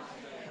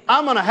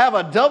 I'm going to have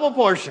a double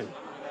portion.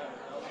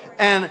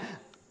 And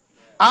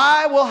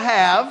I will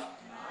have,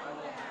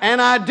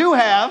 and I do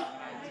have,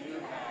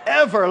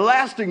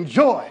 everlasting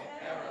joy.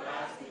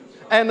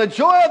 And the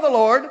joy of the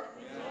Lord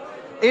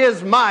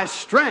is my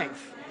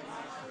strength.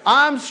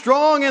 I'm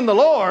strong in the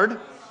Lord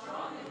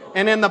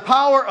and in the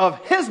power of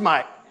His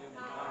might.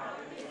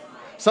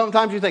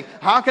 Sometimes you think,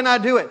 how can I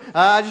do it?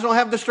 I just don't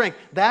have the strength.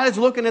 That is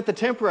looking at the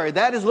temporary.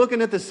 That is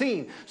looking at the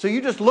scene. So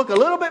you just look a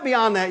little bit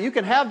beyond that. You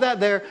can have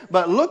that there,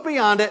 but look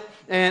beyond it.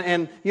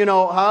 And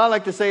how I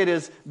like to say it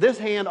is, this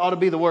hand ought to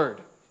be the Word.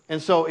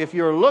 And so if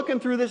you're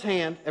looking through this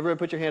hand, everybody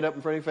put your hand up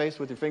in front of your face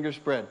with your fingers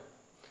spread.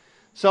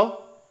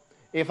 So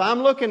if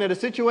I'm looking at a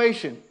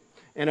situation,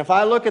 and if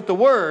I look at the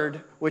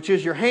Word, which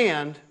is your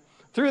hand,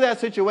 through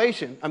that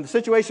situation, the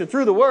situation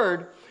through the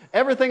Word,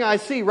 Everything I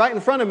see right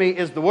in front of me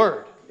is the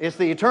Word. It's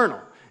the eternal.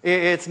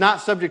 It's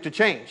not subject to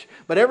change.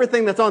 But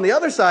everything that's on the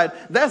other side,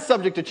 that's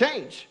subject to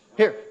change.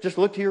 Here, just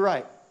look to your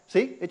right.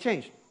 See? It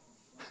changed.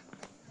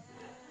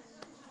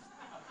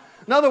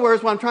 In other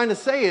words, what I'm trying to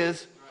say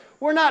is,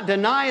 we're not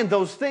denying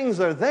those things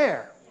are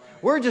there.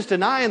 We're just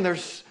denying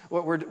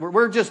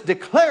we're just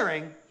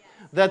declaring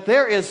that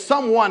there is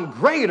someone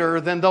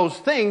greater than those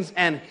things,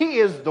 and He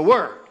is the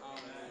Word.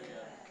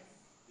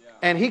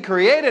 And He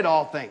created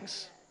all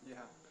things.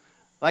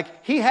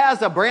 Like, He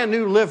has a brand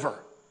new liver.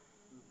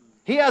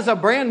 He has a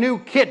brand new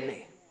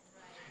kidney.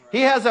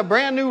 He has a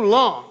brand new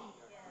lung.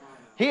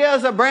 He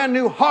has a brand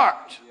new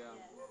heart.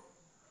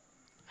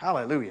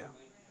 Hallelujah.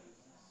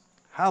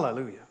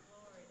 Hallelujah.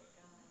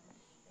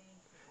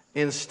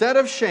 Instead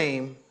of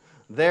shame,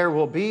 there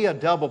will be a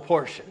double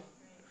portion.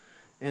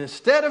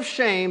 Instead of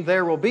shame,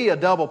 there will be a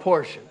double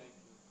portion.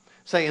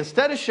 Say,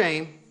 instead of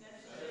shame,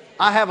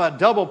 I have a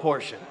double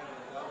portion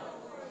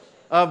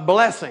of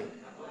blessing,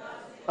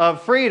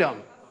 of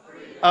freedom,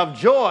 of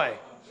joy,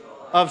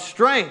 of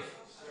strength,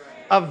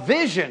 of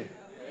vision.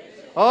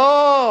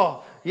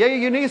 Oh, yeah,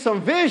 you need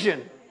some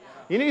vision.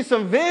 You need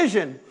some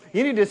vision.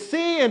 You need to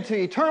see into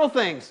eternal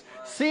things.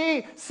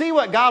 See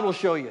what God will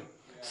show you.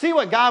 See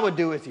what God would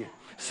do with you.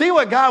 See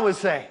what God would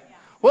say.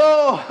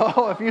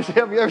 Whoa, if you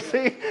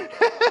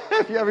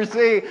ever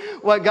see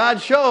what God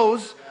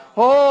shows,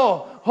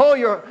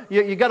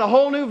 you got a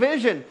whole new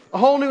vision, a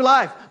whole new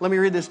life. Let me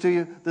read this to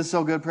you. This is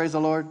so good. Praise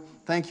the Lord.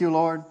 Thank you,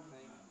 Lord.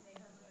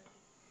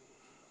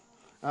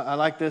 I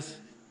like this.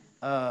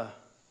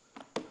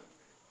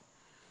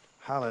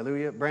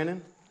 Hallelujah.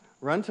 Brandon,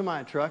 run to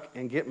my truck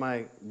and get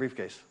my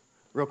briefcase.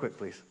 Real quick,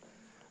 please.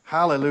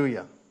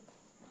 Hallelujah.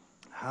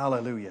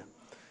 Hallelujah.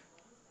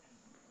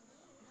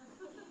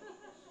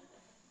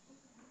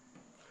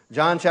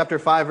 John chapter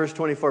 5, verse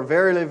 24.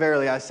 Verily,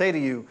 verily, I say to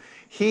you,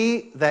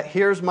 he that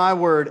hears my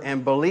word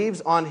and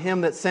believes on him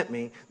that sent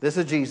me, this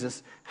is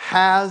Jesus,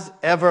 has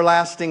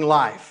everlasting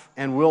life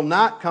and will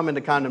not come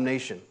into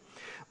condemnation,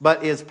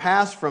 but is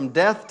passed from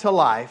death to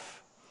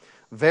life.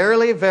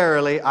 Verily,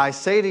 verily, I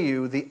say to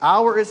you, the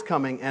hour is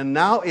coming, and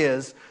now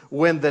is,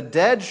 when the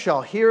dead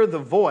shall hear the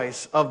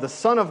voice of the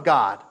Son of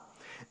God,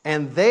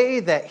 and they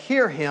that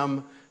hear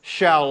him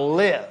shall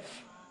live.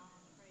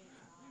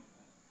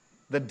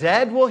 The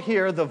dead will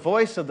hear the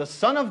voice of the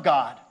Son of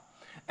God,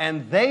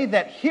 and they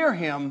that hear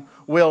him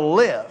will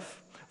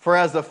live. For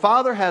as the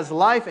Father has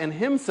life in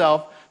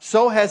himself,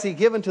 so has he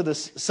given to the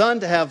Son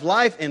to have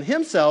life in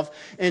himself.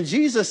 And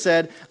Jesus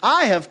said,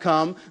 I have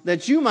come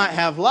that you might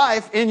have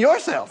life in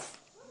yourself.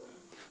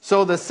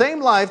 So the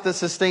same life that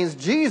sustains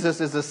Jesus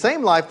is the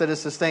same life that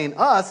has sustained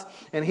us.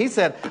 And he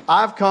said,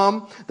 I've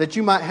come that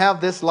you might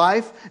have this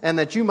life and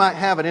that you might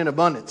have it in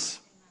abundance.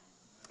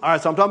 All right,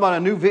 so I'm talking about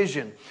a new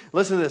vision.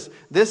 Listen to this.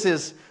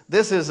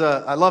 This is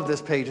I love this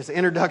page. It's an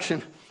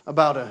introduction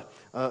about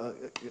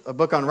a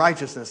book on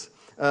righteousness.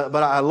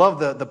 But I love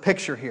the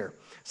picture here.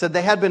 It said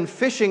they had been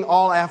fishing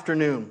all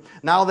afternoon.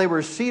 Now they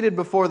were seated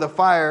before the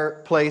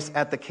fireplace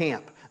at the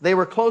camp. They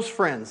were close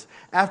friends.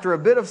 After a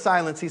bit of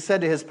silence, he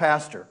said to his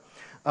pastor,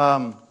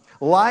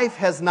 life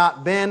has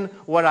not been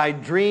what I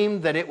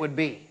dreamed that it would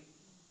be.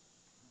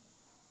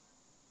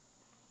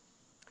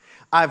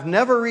 I've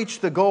never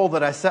reached the goal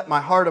that I set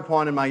my heart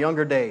upon in my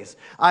younger days.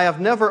 I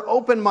have never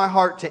opened my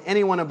heart to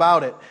anyone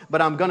about it,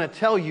 but I'm going to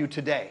tell you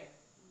today.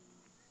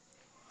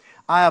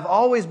 I have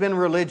always been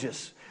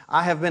religious.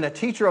 I have been a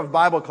teacher of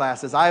Bible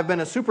classes. I have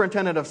been a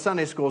superintendent of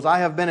Sunday schools. I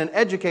have been an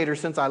educator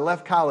since I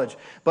left college.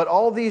 But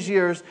all these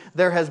years,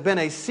 there has been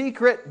a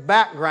secret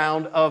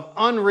background of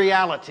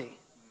unreality.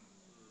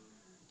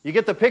 You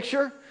get the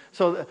picture?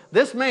 So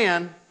this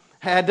man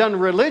had done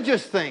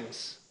religious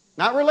things.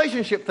 Not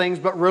relationship things,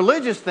 but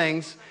religious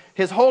things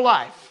his whole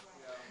life.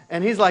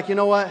 And he's like, you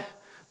know what?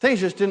 Things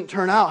just didn't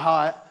turn out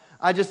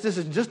how this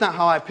is just not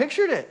how I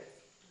pictured it.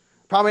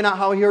 Probably not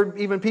how he heard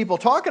even people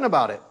talking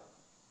about it.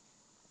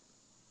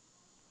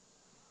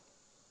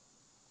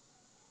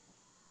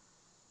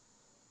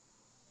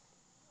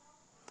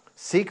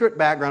 Secret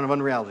background of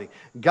unreality.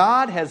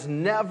 God has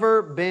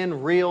never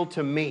been real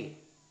to me.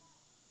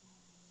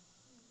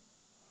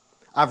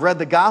 I've read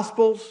the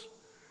Gospels.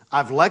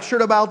 I've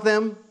lectured about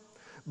them.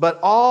 But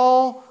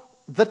all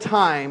the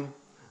time,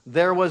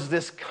 there was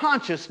this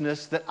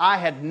consciousness that I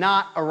had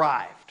not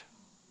arrived.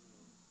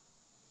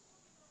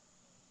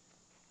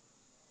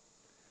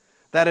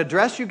 That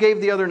address you gave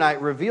the other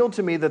night revealed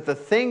to me that the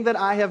thing that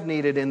I have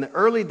needed in the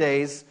early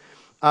days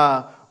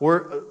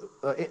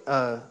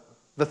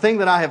the thing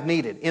that I have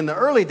needed. In the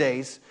early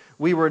days,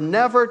 we were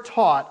never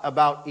taught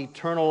about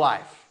eternal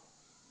life.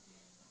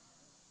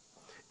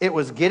 It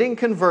was getting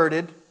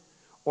converted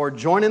or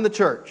joining the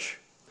church.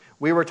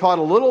 We were taught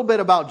a little bit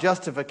about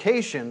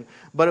justification,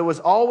 but it was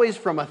always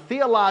from a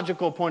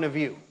theological point of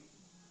view.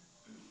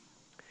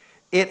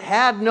 It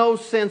had no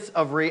sense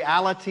of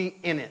reality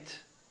in it.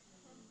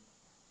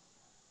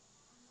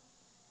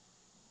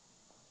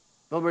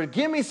 In other words,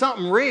 give me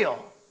something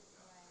real.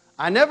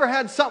 I never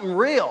had something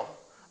real.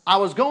 I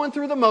was going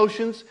through the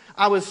motions.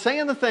 I was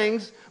saying the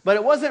things, but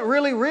it wasn't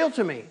really real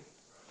to me.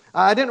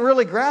 I didn't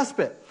really grasp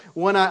it.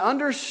 When I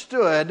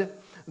understood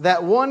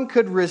that one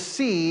could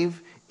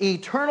receive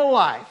eternal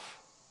life,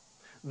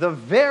 the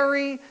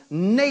very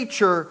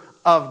nature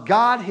of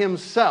God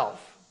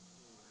Himself,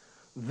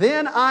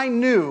 then I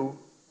knew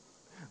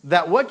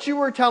that what you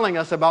were telling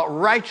us about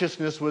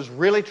righteousness was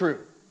really true.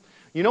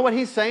 You know what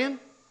He's saying?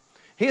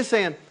 He's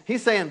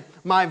saying,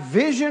 my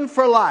vision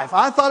for life,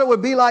 I thought it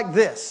would be like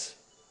this.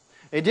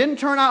 It didn't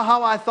turn out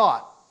how I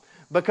thought,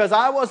 because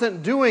I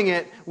wasn't doing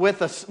it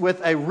with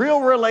a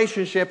real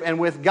relationship and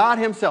with God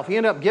Himself. He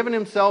ended up giving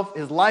Himself,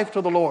 His life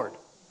to the Lord.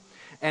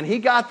 And he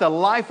got the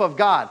life of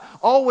God.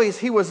 Always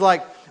he was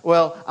like,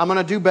 well, I'm going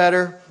to do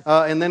better,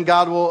 and then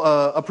God will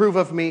approve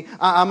of me.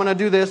 I'm going to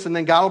do this, and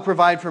then God will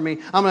provide for me.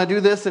 I'm going to do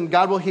this, and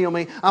God will heal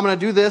me. I'm going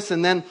to do this,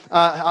 and then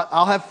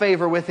I'll have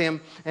favor with Him.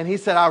 And he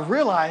said, I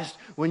realized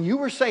when you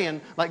were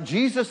saying, like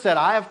Jesus said,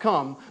 I have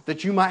come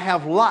that you might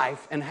have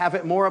life and have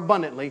it more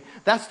abundantly.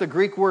 That's the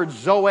Greek word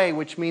zoe,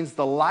 which means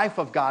the life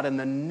of God and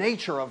the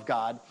nature of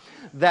God.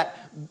 That,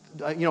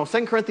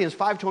 2 Corinthians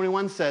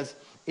 5:21 says,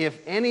 if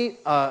any,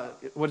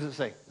 what does it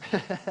say?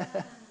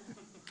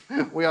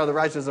 We are the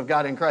righteousness of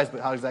God in Christ,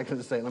 but how exactly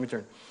does it say it? Let me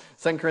turn.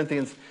 2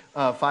 Corinthians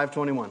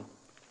 5:21.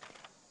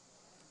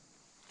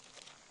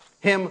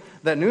 Him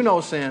that knew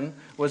no sin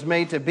was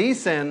made to be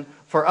sin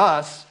for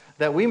us,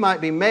 that we might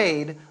be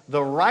made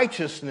the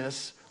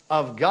righteousness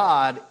of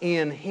God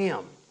in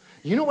Him.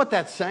 You know what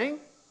that's saying?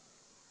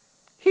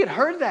 He had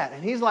heard that,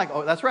 and he's like,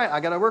 oh, that's right,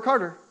 I got to work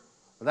harder.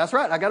 That's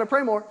right, I got to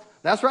pray more.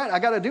 That's right, I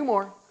got to do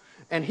more.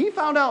 And he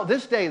found out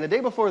this day, the day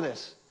before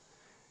this,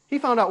 he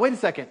found out, wait a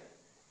second,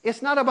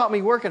 it's not about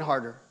me working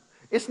harder.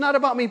 It's not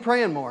about me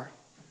praying more.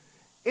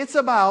 It's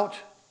about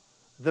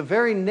the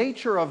very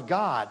nature of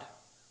God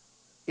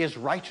is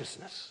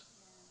righteousness.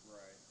 Right.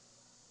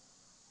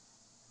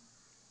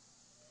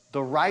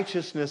 The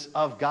righteousness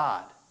of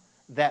God,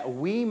 that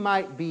we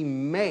might be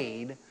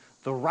made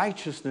the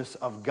righteousness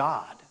of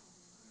God.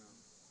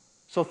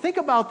 So think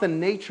about the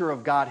nature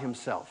of God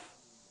Himself.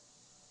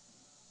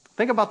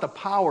 Think about the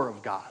power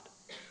of God.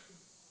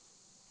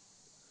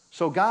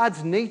 So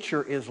God's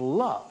nature is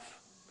love.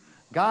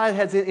 God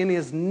has in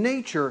His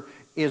nature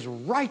is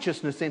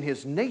righteousness in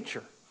His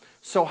nature.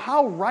 So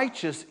how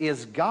righteous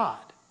is God?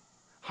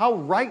 How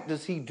right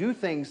does He do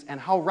things, and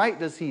how right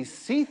does He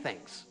see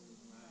things?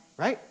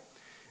 Right?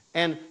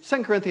 And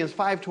 2 Corinthians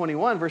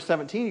 5:21, verse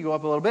 17, you go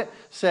up a little bit,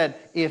 said,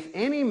 if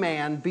any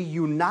man be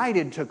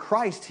united to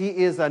Christ, he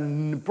is a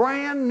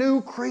brand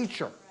new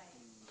creature.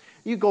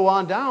 You go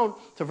on down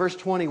to verse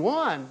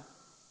 21.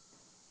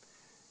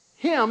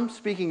 Him,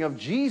 speaking of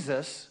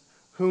Jesus,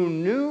 who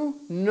knew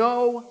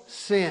no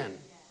sin.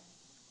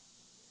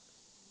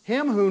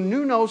 Him who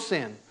knew no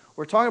sin.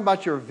 We're talking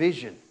about your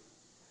vision.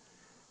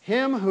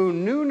 Him who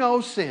knew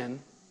no sin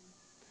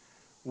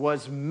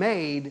was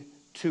made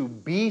to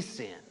be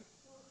sin.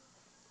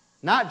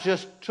 Not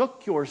just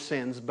took your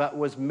sins, but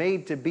was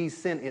made to be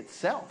sin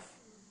itself.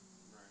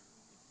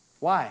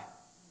 Why?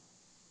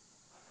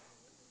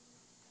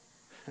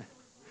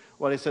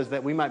 Well, it says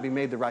that we might be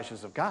made the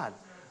righteousness of God.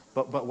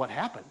 But what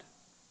happened?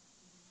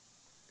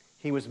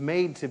 He was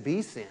made to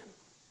be sin.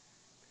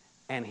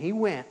 And He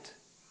went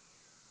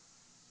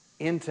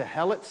into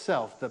hell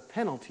itself, the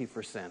penalty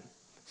for sin.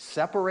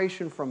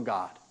 Separation from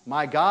God.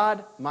 My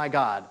God,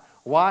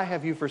 why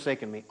have you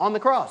forsaken me? On the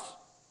cross.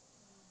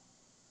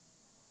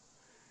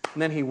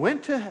 And then He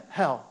went to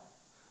hell.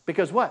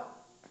 Because what?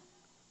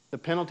 The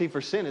penalty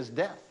for sin is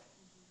death.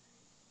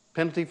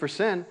 Penalty for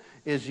sin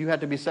is you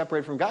have to be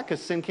separated from God,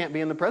 because sin can't be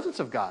in the presence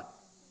of God.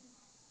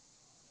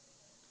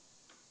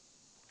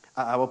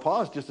 I will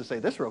pause just to say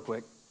this real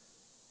quick.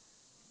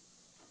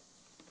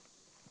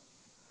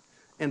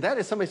 And that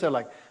is, somebody said,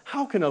 like,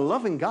 how can a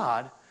loving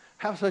God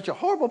have such a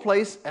horrible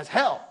place as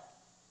hell?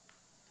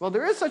 Well,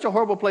 there is such a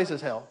horrible place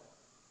as hell.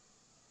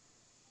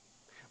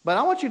 But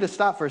I want you to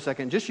stop for a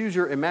second. Just use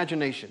your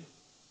imagination.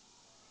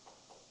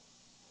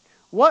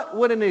 What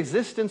would an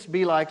existence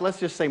be like, let's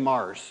just say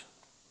Mars?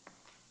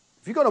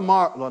 If you go to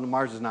Mars, well,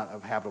 Mars is not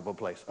a habitable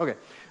place. Okay,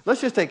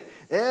 let's just take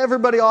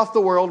everybody off the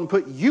world and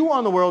put you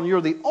on the world, and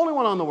you're the only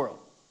one on the world.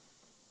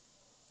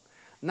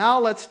 Now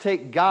let's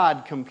take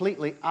God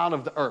completely out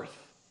of the earth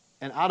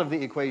and out of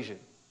the equation.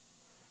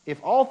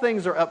 If all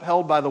things are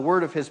upheld by the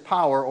word of His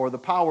power, or the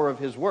power of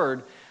His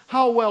word,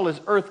 how well is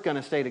earth going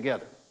to stay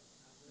together?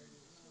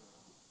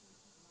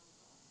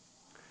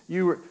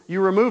 You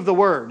remove the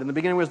Word. In the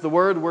beginning was the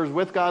Word was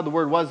with God, the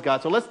Word was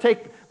God. So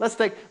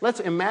let's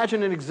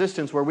imagine an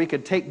existence where we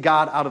could take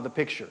God out of the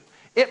picture.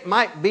 It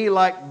might be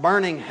like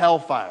burning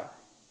hellfire.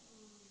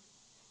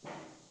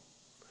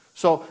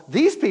 So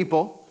these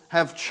people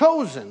have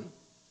chosen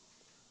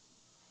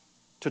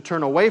to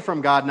turn away from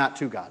God, not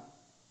to God.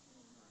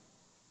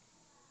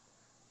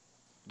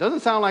 Doesn't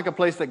sound like a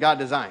place that God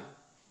designed.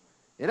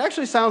 It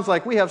actually sounds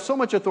like we have so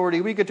much authority,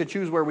 we get to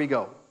choose where we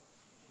go.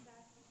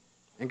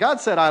 And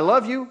God said, I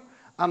love you.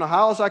 I don't know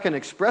how else I can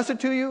express it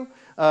to you,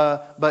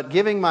 but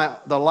giving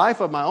the life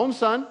of my own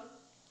Son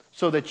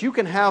so that you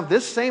can have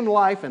this same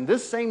life and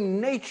this same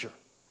nature.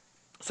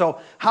 So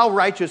how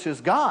righteous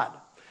is God?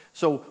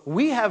 So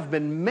we have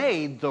been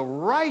made the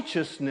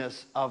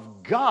righteousness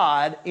of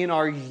God in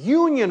our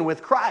union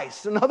with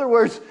Christ. In other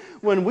words,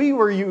 when we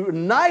were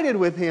united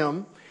with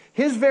Him,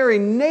 His very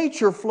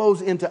nature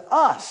flows into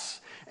us.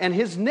 And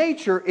His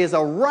nature is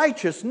a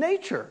righteous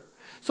nature.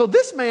 So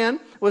this man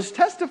was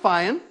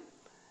testifying,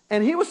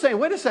 and he was saying,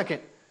 wait a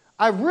second,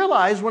 I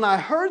realized when I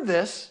heard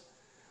this,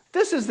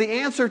 this is the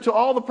answer to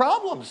all the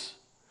problems.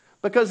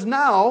 Because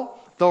now,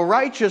 the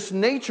righteous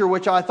nature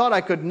which I thought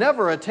I could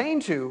never attain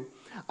to,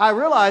 I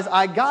realize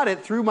I got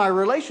it through my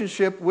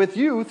relationship with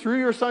you through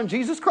your Son,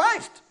 Jesus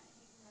Christ.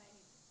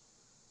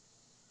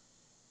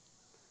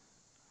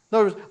 In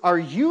other words, our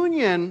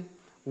union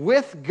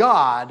with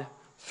God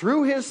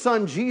through His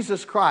Son,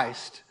 Jesus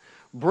Christ,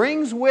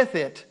 brings with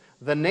it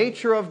the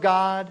nature of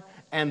God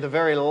and the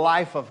very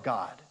life of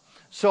God.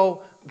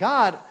 So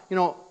God,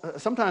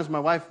 sometimes my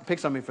wife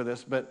picks on me for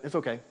this, but it's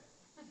okay.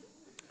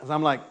 Because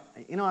I'm like,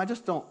 I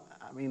just don't,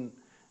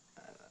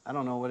 I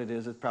don't know what it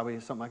is. It's probably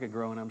something I could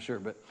grow in, I'm sure.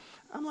 But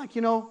I'm like,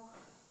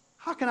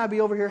 how can I be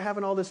over here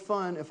having all this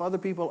fun if other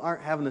people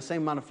aren't having the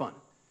same amount of fun?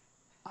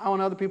 I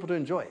want other people to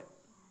enjoy it,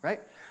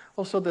 right?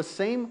 Well, so the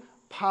same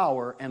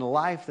power and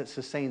life that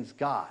sustains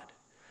God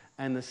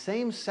and the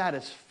same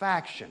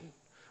satisfaction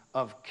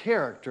of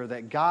character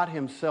that God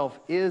Himself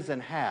is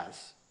and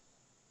has.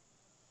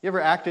 You ever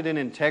acted in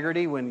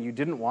integrity when you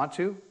didn't want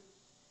to?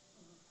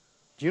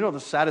 Do you know the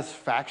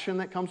satisfaction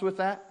that comes with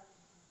that?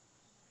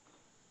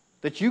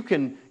 That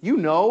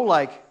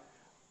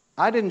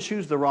I didn't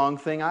choose the wrong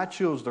thing, I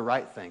chose the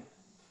right thing.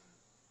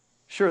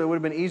 Sure, it would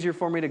have been easier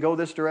for me to go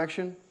this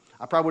direction.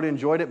 I probably would have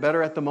enjoyed it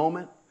better at the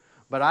moment,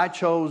 but I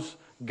chose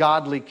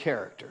godly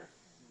character.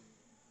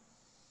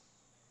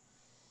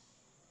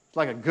 It's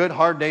like a good,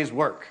 hard day's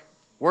work.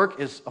 Work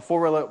is a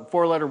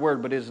four-letter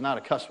word, but it is not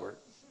a cuss word.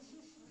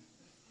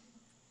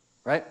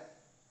 Right?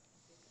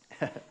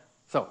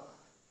 So,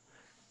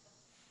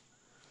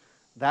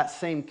 that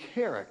same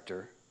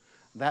character,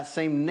 that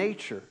same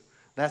nature,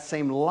 that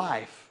same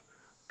life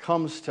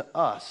comes to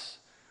us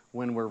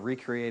when we're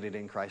recreated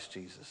in Christ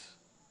Jesus.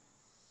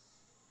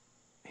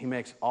 He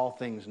makes all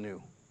things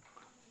new.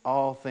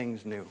 All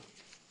things new.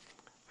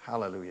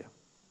 Hallelujah.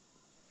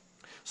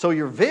 So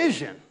your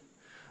vision,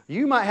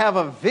 you might have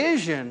a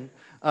vision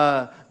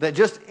that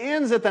just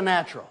ends at the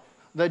natural,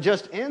 that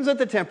just ends at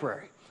the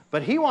temporary.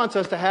 But He wants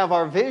us to have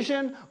our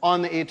vision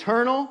on the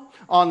eternal,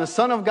 on the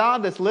Son of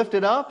God that's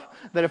lifted up,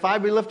 that if I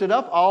be lifted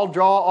up, I'll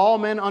draw all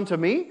men unto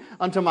me,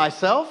 unto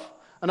myself.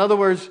 In other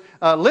words,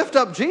 lift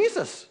up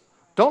Jesus.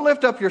 Don't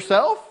lift up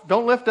yourself.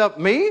 Don't lift up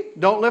me.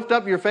 Don't lift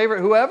up your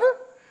favorite whoever.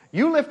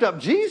 You lift up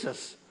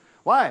Jesus.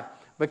 Why?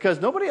 Because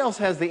nobody else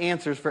has the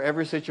answers for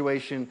every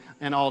situation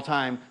and all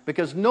time,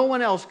 because no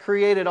one else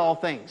created all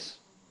things.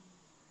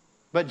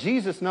 But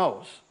Jesus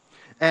knows.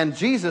 And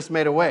Jesus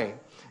made a way.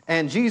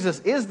 And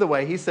Jesus is the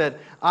way. He said,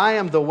 I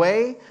am the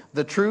way,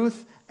 the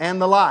truth, and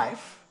the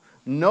life.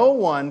 No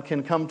one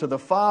can come to the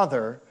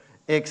Father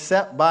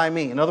except by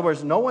me. In other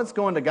words, no one's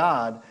going to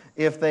God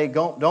if they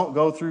don't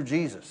go through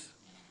Jesus.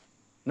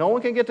 No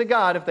one can get to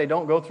God if they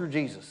don't go through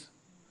Jesus.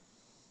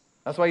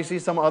 That's why you see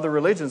some other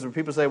religions where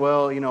people say,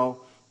 well,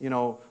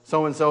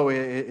 so-and-so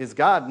is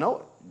God.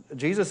 No,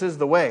 Jesus is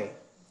the way,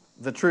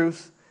 the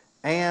truth,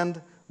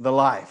 and the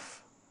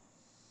life.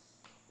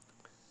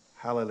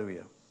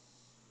 Hallelujah.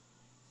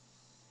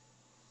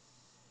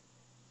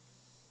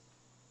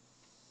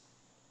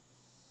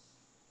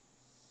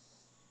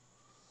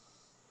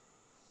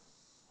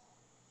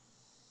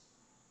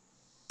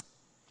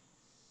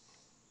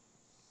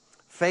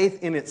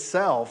 Faith in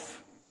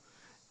itself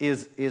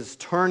is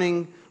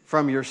turning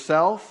from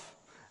yourself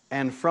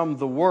and from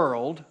the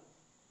world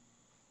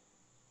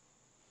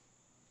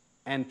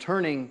and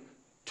turning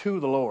to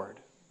the Lord.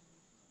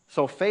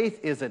 So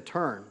faith is a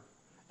turn.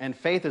 And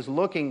faith is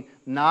looking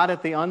not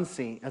at the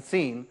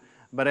seen,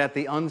 but at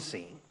the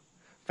unseen.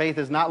 Faith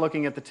is not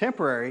looking at the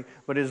temporary,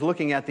 but is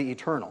looking at the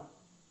eternal.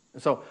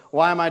 And so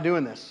why am I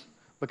doing this?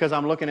 Because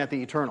I'm looking at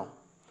the eternal.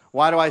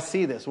 Why do I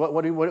see this?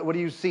 What do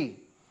you see?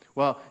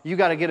 Well, you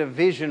got to get a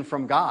vision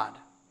from God.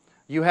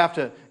 You have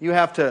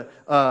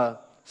to.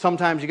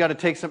 Sometimes you got to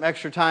take some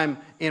extra time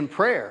in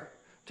prayer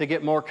to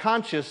get more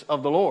conscious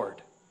of the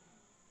Lord.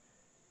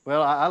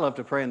 Well, I love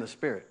to pray in the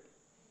Spirit.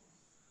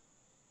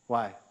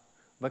 Why?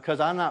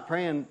 Because I'm not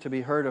praying to be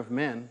heard of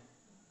men.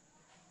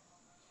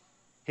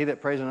 He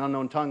that prays in an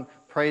unknown tongue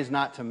prays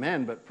not to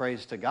men, but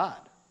prays to God.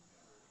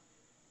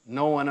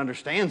 No one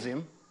understands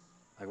him.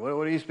 Like, what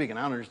are you speaking?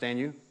 I don't understand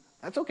you.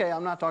 That's okay.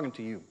 I'm not talking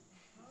to you.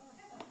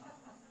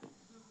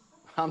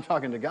 I'm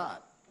talking to God.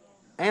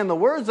 And the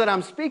words that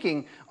I'm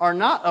speaking are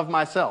not of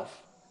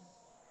myself.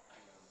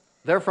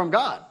 They're from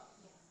God.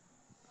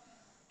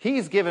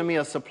 He's given me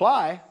a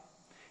supply.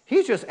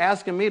 He's just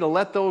asking me to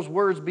let those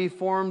words be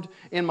formed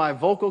in my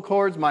vocal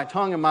cords, my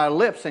tongue, and my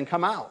lips and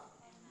come out.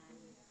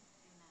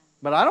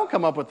 But I don't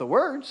come up with the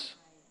words.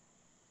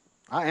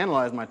 I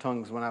analyzed my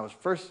tongues when I was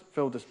first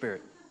filled with the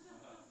Spirit.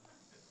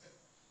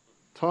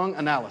 Tongue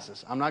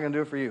analysis. I'm not going to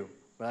do it for you,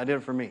 but I did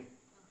it for me.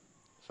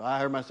 So I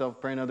heard myself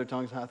praying in other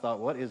tongues, and I thought,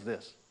 what is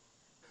this?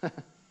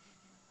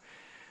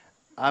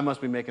 I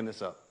must be making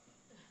this up.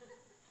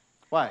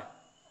 Why?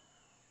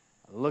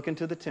 Look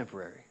into the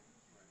temporary.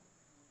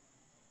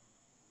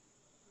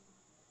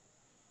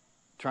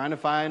 Trying to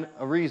find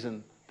a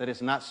reason that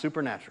it's not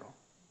supernatural.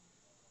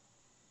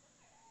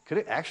 Could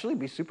it actually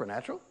be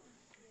supernatural?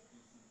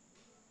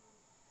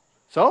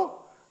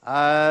 So,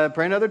 I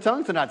pray in other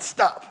tongues and I'd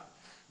stop.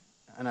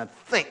 And I'd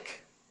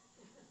think.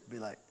 Be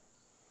like,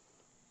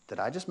 did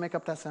I just make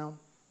up that sound?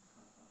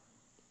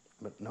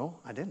 But no,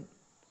 I didn't.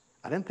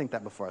 I didn't think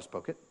that before I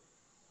spoke it.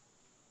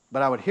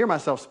 But I would hear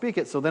myself speak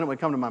it, so then it would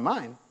come to my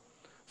mind.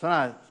 So then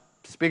I'd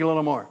speak a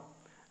little more.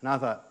 And I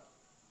thought,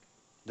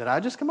 did I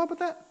just come up with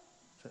that?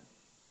 I said,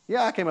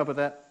 yeah, I came up with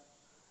that.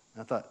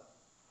 And I thought,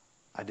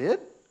 I did?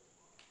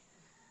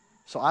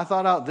 So I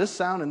thought out this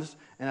sound and this,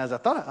 and as I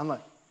thought it, I'm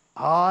like,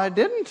 oh, I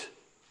didn't.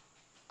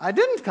 I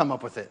didn't come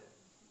up with it.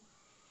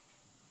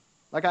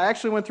 Like I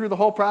actually went through the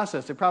whole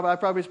process. I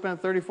probably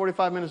spent 30,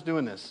 45 minutes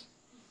doing this.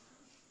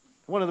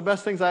 One of the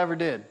best things I ever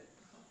did.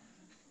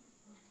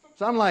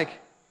 So I'm like,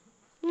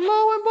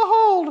 lo and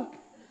behold,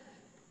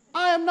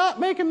 I am not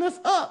making this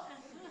up.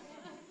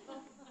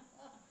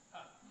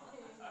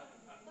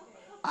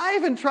 I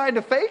even tried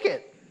to fake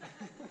it.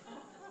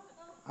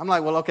 I'm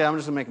like, well, okay, I'm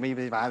just going to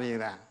make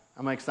that.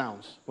 I'll make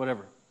sounds,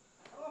 whatever.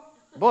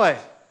 Boy,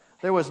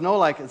 there was no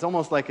like, it's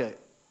almost like a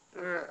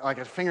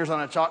fingers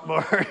on a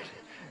chalkboard.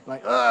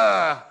 Like,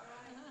 ugh.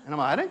 And I'm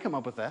like, I didn't come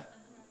up with that.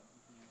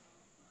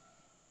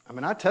 I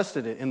mean, I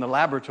tested it in the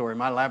laboratory,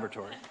 my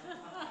laboratory.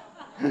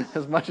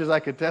 As much as I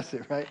could test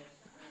it, right?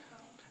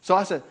 So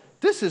I said,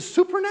 this is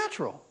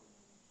supernatural.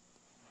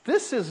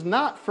 This is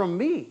not from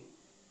me.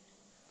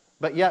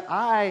 But yet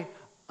I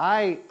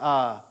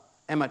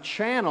am a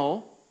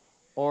channel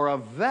or a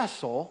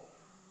vessel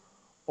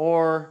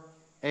or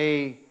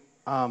I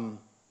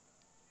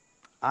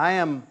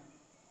am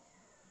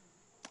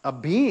a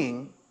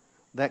being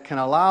that can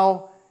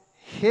allow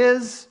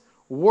His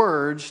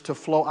words to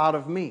flow out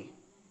of me.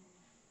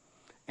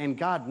 And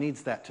God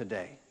needs that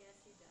today. Yes,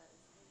 He does.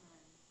 Amen.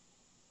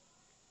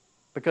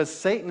 Because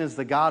Satan is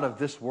the god of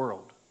this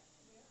world.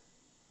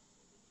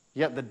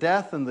 Yet the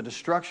death and the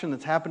destruction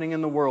that's happening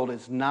in the world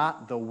is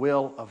not the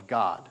will of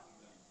God.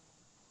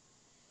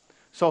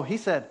 So he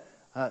said,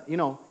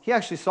 he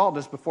actually saw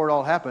this before it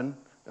all happened.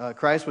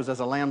 Christ was as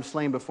a lamb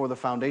slain before the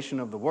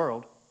foundation of the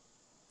world.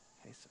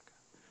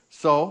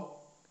 So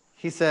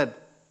he said,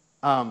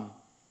 I'm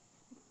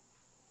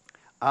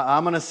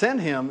going to send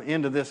him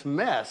into this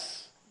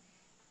mess.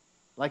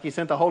 Like He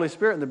sent the Holy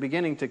Spirit in the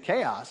beginning to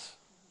chaos.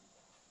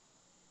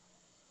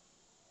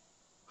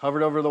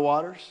 Hovered over the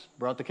waters,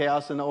 brought the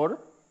chaos into order.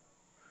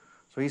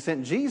 So He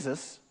sent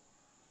Jesus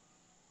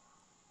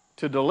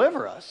to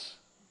deliver us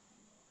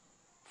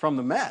from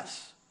the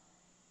mess.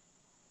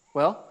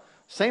 Well,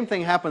 same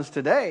thing happens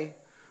today.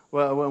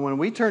 Well, when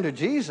we turn to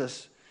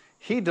Jesus,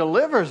 He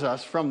delivers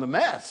us from the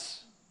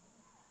mess.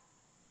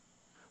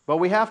 But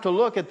we have to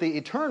look at the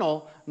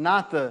eternal,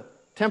 not the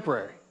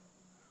temporary.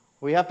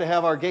 We have to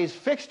have our gaze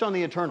fixed on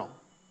the eternal.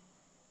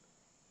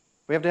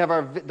 We have to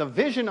have the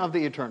vision of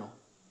the eternal.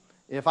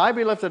 If I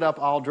be lifted up,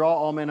 I'll draw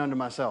all men unto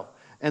myself.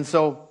 And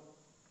so,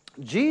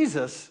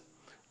 Jesus,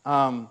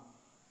 when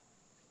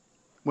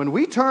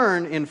we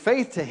turn in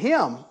faith to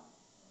Him,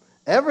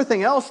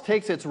 everything else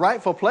takes its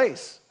rightful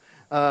place.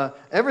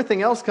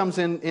 Everything else comes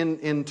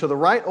into the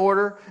right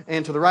order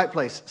and to the right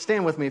place.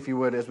 Stand with me if you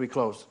would as we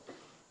close.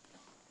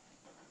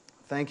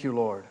 Thank you,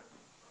 Lord.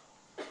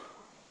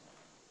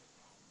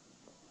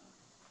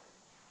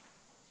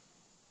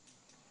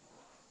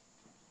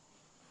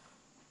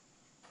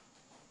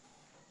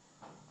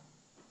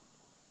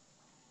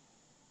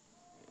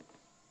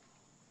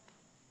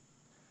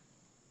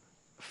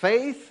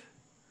 Faith,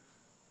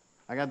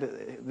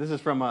 this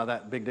is from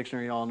that big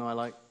dictionary you all know I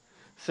like.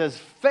 Says,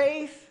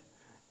 faith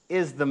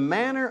is the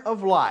manner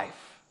of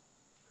life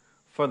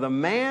for the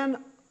man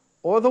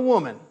or the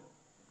woman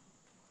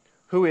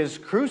who is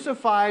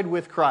crucified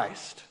with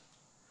Christ,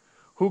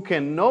 who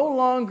can no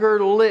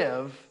longer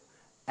live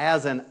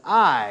as an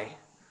I,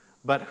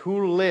 but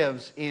who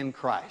lives in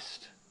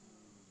Christ.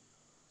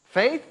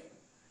 Faith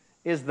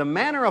is the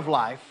manner of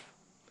life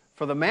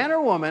for the man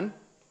or woman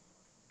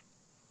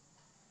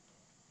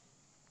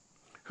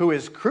who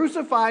is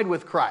crucified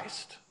with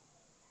Christ.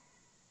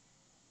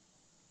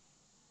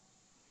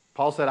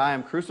 Paul said, I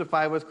am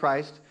crucified with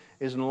Christ.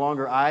 It is no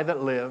longer I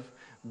that live,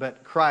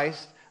 but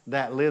Christ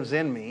that lives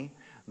in me.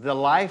 The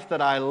life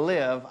that I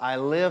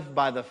live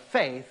by the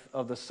faith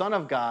of the Son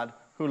of God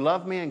who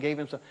loved me and gave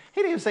Himself.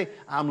 He didn't even say,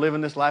 I'm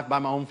living this life by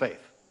my own faith.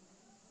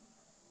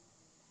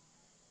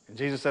 And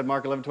Jesus said,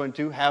 Mark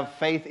 11:22, have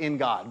faith in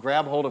God.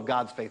 Grab hold of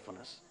God's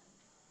faithfulness.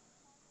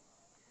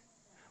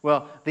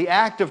 Well, the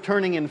act of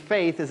turning in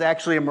faith is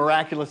actually a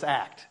miraculous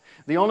act.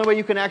 The only way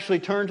you can actually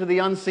turn to the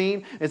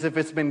unseen is if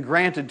it's been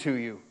granted to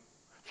you.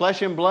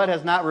 Flesh and blood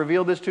has not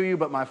revealed this to you,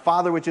 but my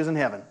Father which is in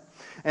heaven.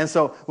 And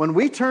so when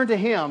we turn to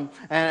Him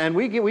and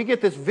we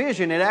get this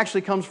vision, it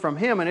actually comes from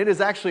Him, and it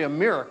is actually a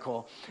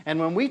miracle. And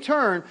when we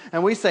turn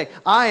and we say,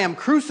 I am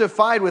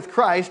crucified with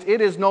Christ, it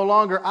is no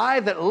longer I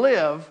that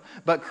live,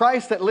 but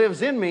Christ that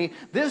lives in me.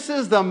 This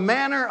is the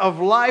manner of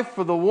life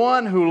for the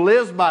one who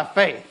lives by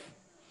faith.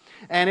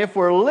 And if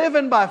we're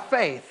living by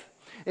faith,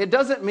 it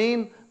doesn't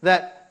mean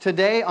that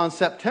today on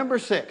September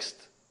 6th,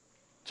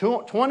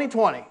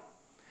 2020,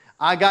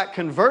 I got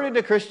converted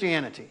to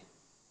Christianity.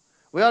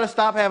 We ought to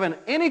stop having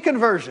any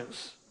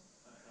conversions.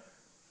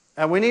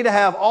 And we need to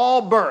have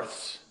all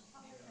births.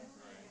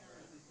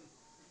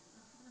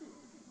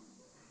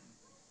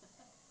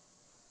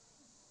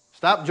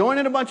 Stop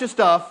joining a bunch of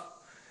stuff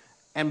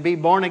and be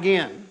born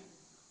again.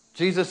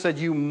 Jesus said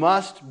you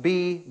must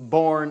be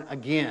born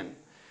again.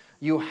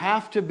 You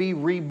have to be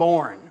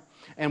reborn.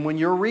 And when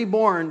you're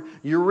reborn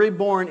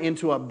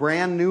into a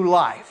brand new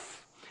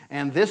life.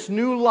 And this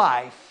new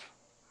life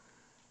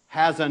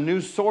has a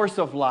new source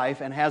of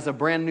life and has a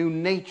brand new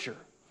nature.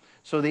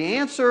 So the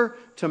answer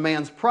to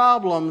man's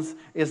problems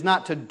is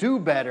not to do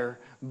better,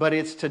 but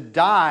it's to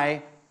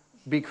die,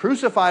 be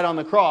crucified on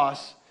the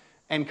cross,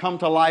 and come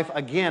to life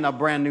again, a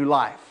brand new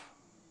life.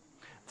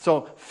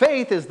 So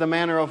faith is the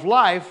manner of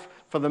life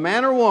for the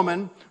man or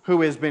woman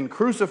who has been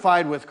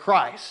crucified with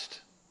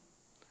Christ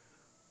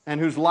and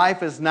whose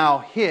life is now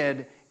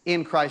hid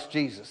in Christ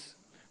Jesus.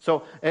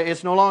 So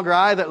it's no longer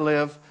I that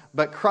live,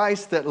 but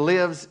Christ that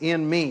lives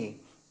in me.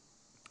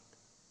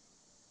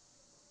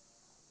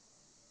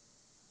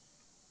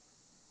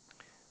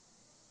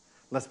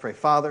 Let's pray.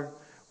 Father,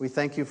 we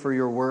thank you for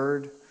your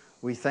word.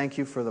 We thank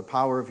you for the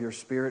power of your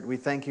Spirit. We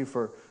thank you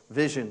for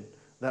vision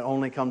that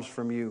only comes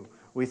from you.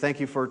 We thank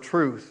you for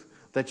truth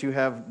that you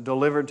have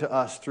delivered to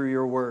us through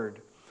your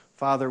word.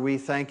 Father, we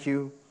thank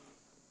you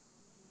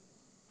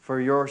for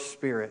your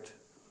Spirit,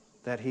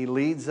 that He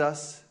leads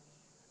us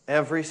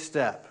every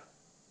step,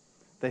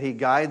 that He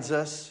guides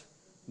us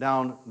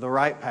down the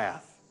right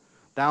path,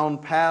 down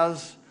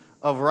paths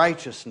of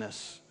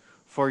righteousness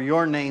for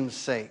your name's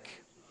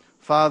sake.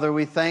 Father,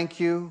 we thank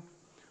you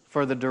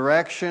for the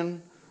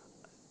direction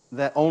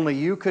that only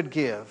you could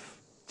give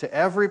to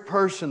every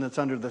person that's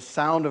under the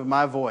sound of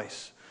my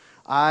voice.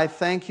 I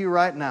thank you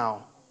right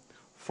now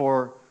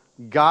for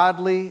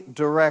godly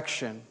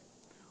direction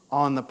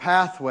on the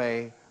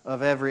pathway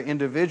of every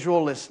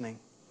individual listening.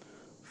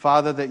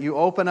 Father, that you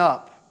open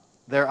up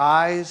their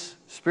eyes,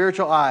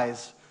 spiritual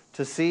eyes,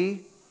 to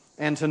see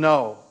and to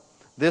know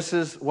this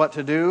is what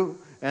to do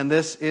and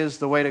this is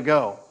the way to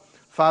go.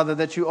 Father,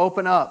 that you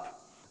open up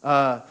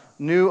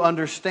new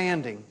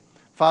understanding.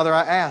 Father,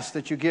 I ask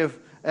that you give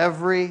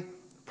every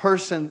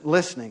person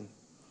listening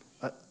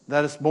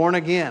that is born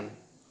again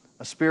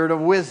a spirit of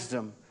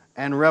wisdom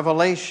and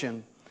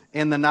revelation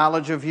in the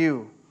knowledge of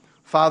you.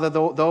 Father,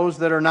 those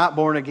that are not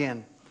born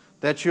again,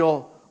 that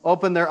you'll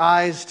open their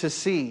eyes to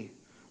see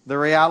the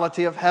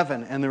reality of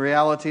heaven and the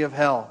reality of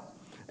hell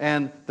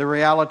and the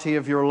reality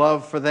of your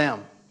love for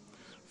them.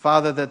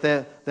 Father,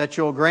 that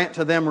you'll grant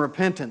to them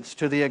repentance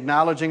to the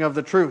acknowledging of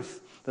the truth,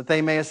 that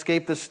they may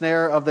escape the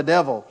snare of the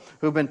devil,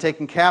 who've been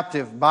taken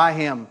captive by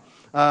him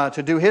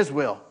to do his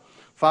will.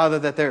 Father,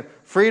 that they're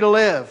free to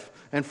live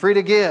and free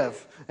to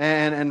give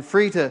and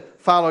free to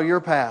follow your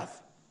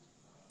path.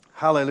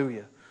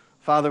 Hallelujah.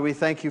 Father, we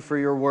thank you for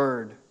your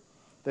word,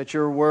 that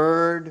your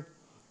word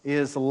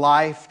is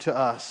life to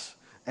us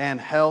and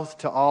health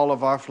to all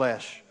of our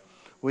flesh.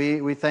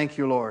 We thank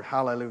you, Lord.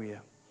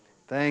 Hallelujah.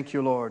 Thank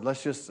you, Lord.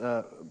 Let's just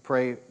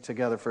pray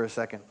together for a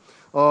second.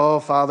 Oh,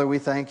 Father, we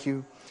thank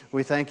you.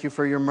 We thank you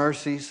for your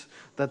mercies,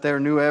 that they're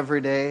new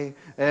every day,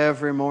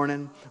 every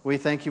morning. We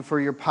thank you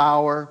for your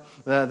power,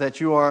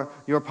 that your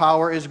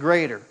power is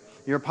greater.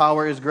 Your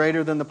power is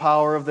greater than the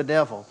power of the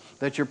devil,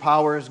 that your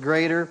power is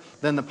greater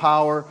than the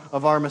power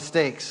of our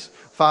mistakes.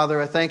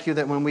 Father, I thank you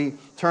that when we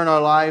turn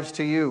our lives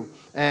to you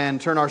and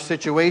turn our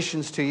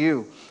situations to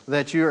you,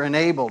 that you're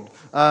enabled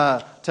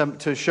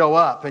to show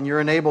up, and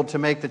you're enabled to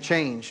make the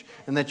change,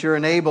 and that you're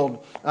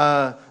enabled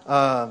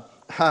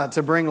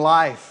to bring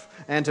life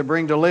and to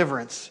bring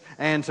deliverance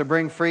and to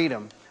bring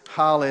freedom.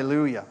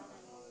 Hallelujah.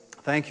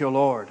 Thank you,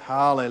 Lord.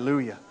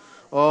 Hallelujah.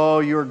 Oh,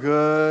 you're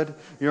good.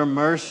 Your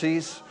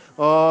mercies.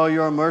 Oh,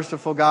 you're a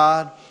merciful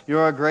God.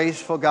 You're a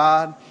graceful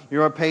God.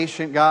 You're a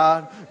patient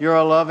God. You're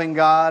a loving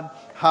God.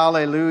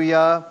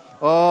 Hallelujah.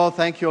 Oh,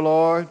 thank you,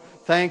 Lord.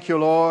 Thank you,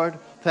 Lord.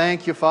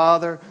 Thank you,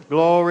 Father.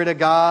 Glory to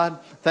God.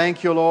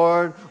 Thank you,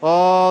 Lord.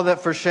 Oh,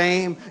 that for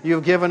shame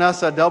you've given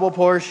us a double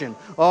portion.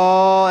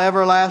 Oh,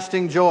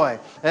 everlasting joy,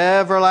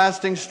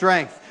 everlasting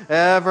strength,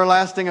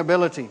 everlasting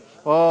ability.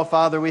 Oh,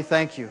 Father, we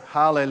thank you.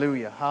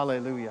 Hallelujah,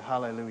 hallelujah,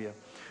 hallelujah.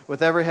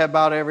 With every head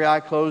bowed, every eye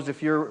closed,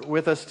 if you're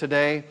with us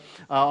today,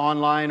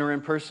 online or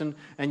in person,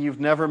 and you've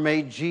never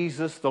made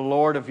Jesus the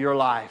Lord of your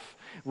life,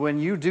 When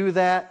you do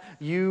that,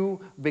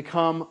 you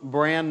become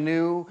brand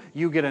new.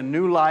 You get a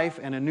new life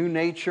and a new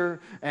nature,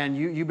 and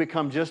you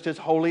become just as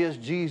holy as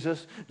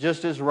Jesus,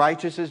 just as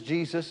righteous as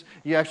Jesus.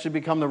 You actually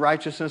become the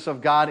righteousness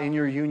of God in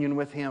your union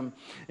with Him.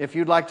 If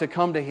you'd like to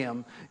come to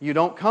Him, you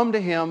don't come to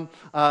Him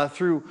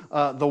through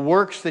the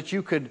works that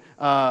you could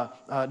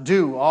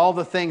do, all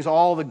the things,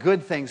 all the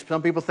good things.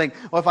 Some people think,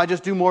 well, if I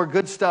just do more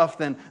good stuff,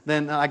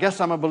 then I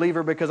guess I'm a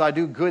believer because I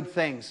do good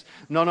things.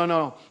 No, no,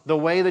 no. The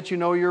way that you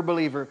know you're a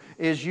believer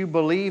is you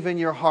believe in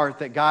your heart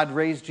that God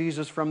raised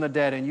Jesus from the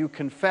dead, and you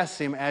confess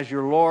Him as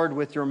your Lord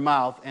with your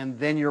mouth, and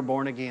then you're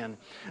born again.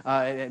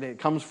 It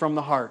comes from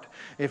the heart.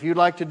 If you'd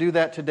like to do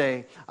that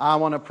today, I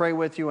want to pray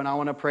with you, and I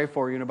want to pray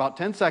for you. In about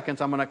 10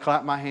 seconds, I'm going to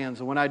clap my hands.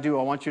 And when I do,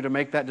 I want you to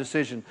make that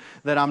decision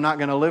that I'm not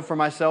going to live for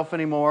myself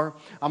anymore.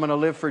 I'm going to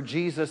live for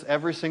Jesus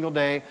every single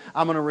day.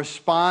 I'm going to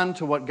respond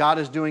to what God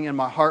is doing in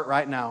my heart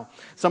right now.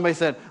 Somebody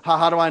said,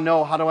 how do I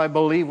know? How do I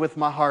believe with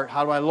my heart?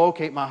 How do I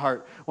locate my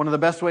heart? One of the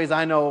best ways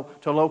I know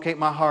to locate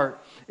my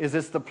heart is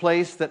it's the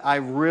place that I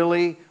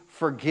really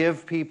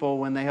forgive people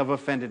when they have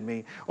offended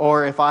me.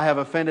 Or if I have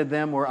offended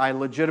them, where I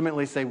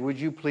legitimately say, would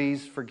you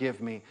please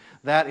forgive me?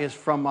 That is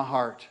from my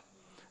heart.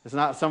 It's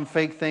not some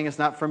fake thing. It's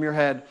not from your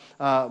head.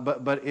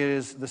 But it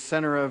is the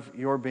center of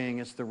your being.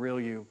 It's the real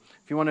you.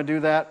 If you want to do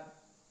that,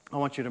 I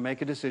want you to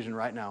make a decision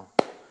right now.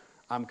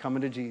 I'm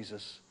coming to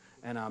Jesus,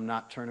 and I'm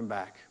not turning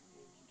back.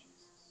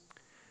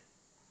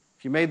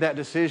 If you made that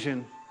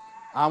decision,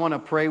 I want to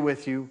pray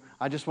with you.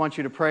 I just want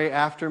you to pray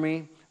after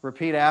me.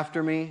 Repeat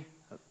after me.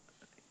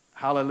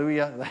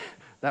 Hallelujah.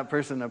 That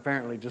person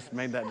apparently just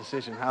made that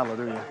decision.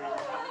 Hallelujah.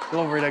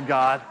 Glory to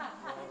God.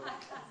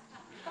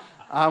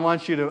 I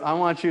want you to,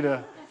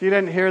 if you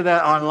didn't hear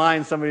that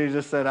online, somebody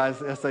just said, I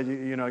said,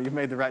 you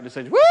made the right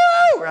decision.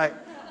 Woo! Right.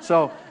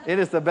 So it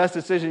is the best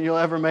decision you'll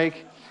ever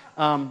make.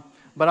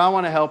 But I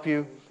want to help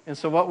you. And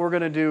so what we're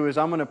going to do is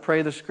I'm going to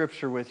pray the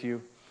scripture with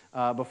you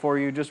before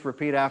you. Just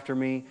repeat after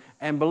me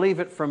and believe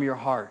it from your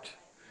heart.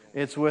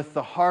 It's with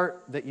the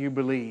heart that you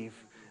believe,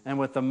 and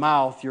with the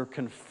mouth your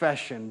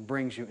confession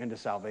brings you into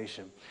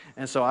salvation.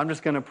 And so I'm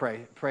just going to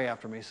pray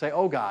after me. Say,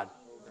 oh God,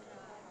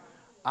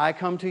 I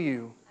come to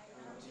you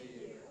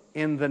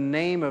in the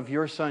name of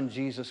your Son,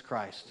 Jesus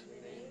Christ.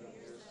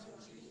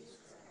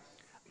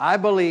 I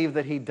believe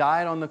that He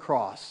died on the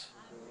cross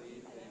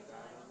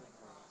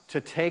to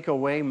take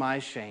away my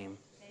shame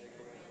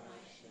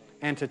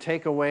and to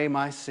take away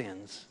my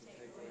sins.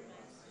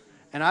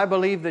 And I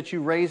believe that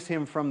you raised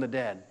Him from the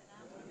dead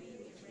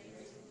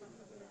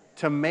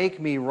to make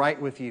me right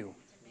with you.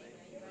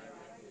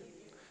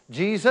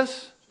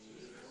 Jesus,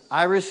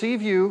 I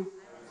receive you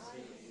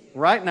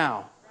right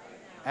now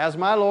as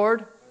my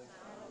Lord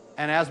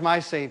and as my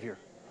Savior.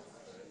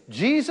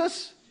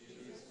 Jesus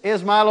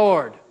is my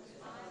Lord.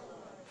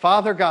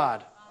 Father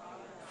God,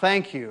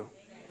 thank you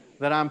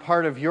that I'm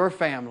part of your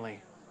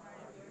family,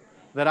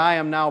 that I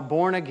am now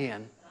born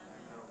again,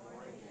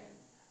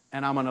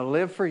 and I'm going to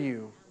live for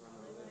you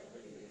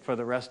for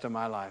the rest of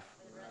my life.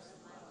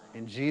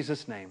 In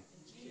Jesus' name,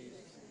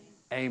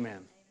 amen.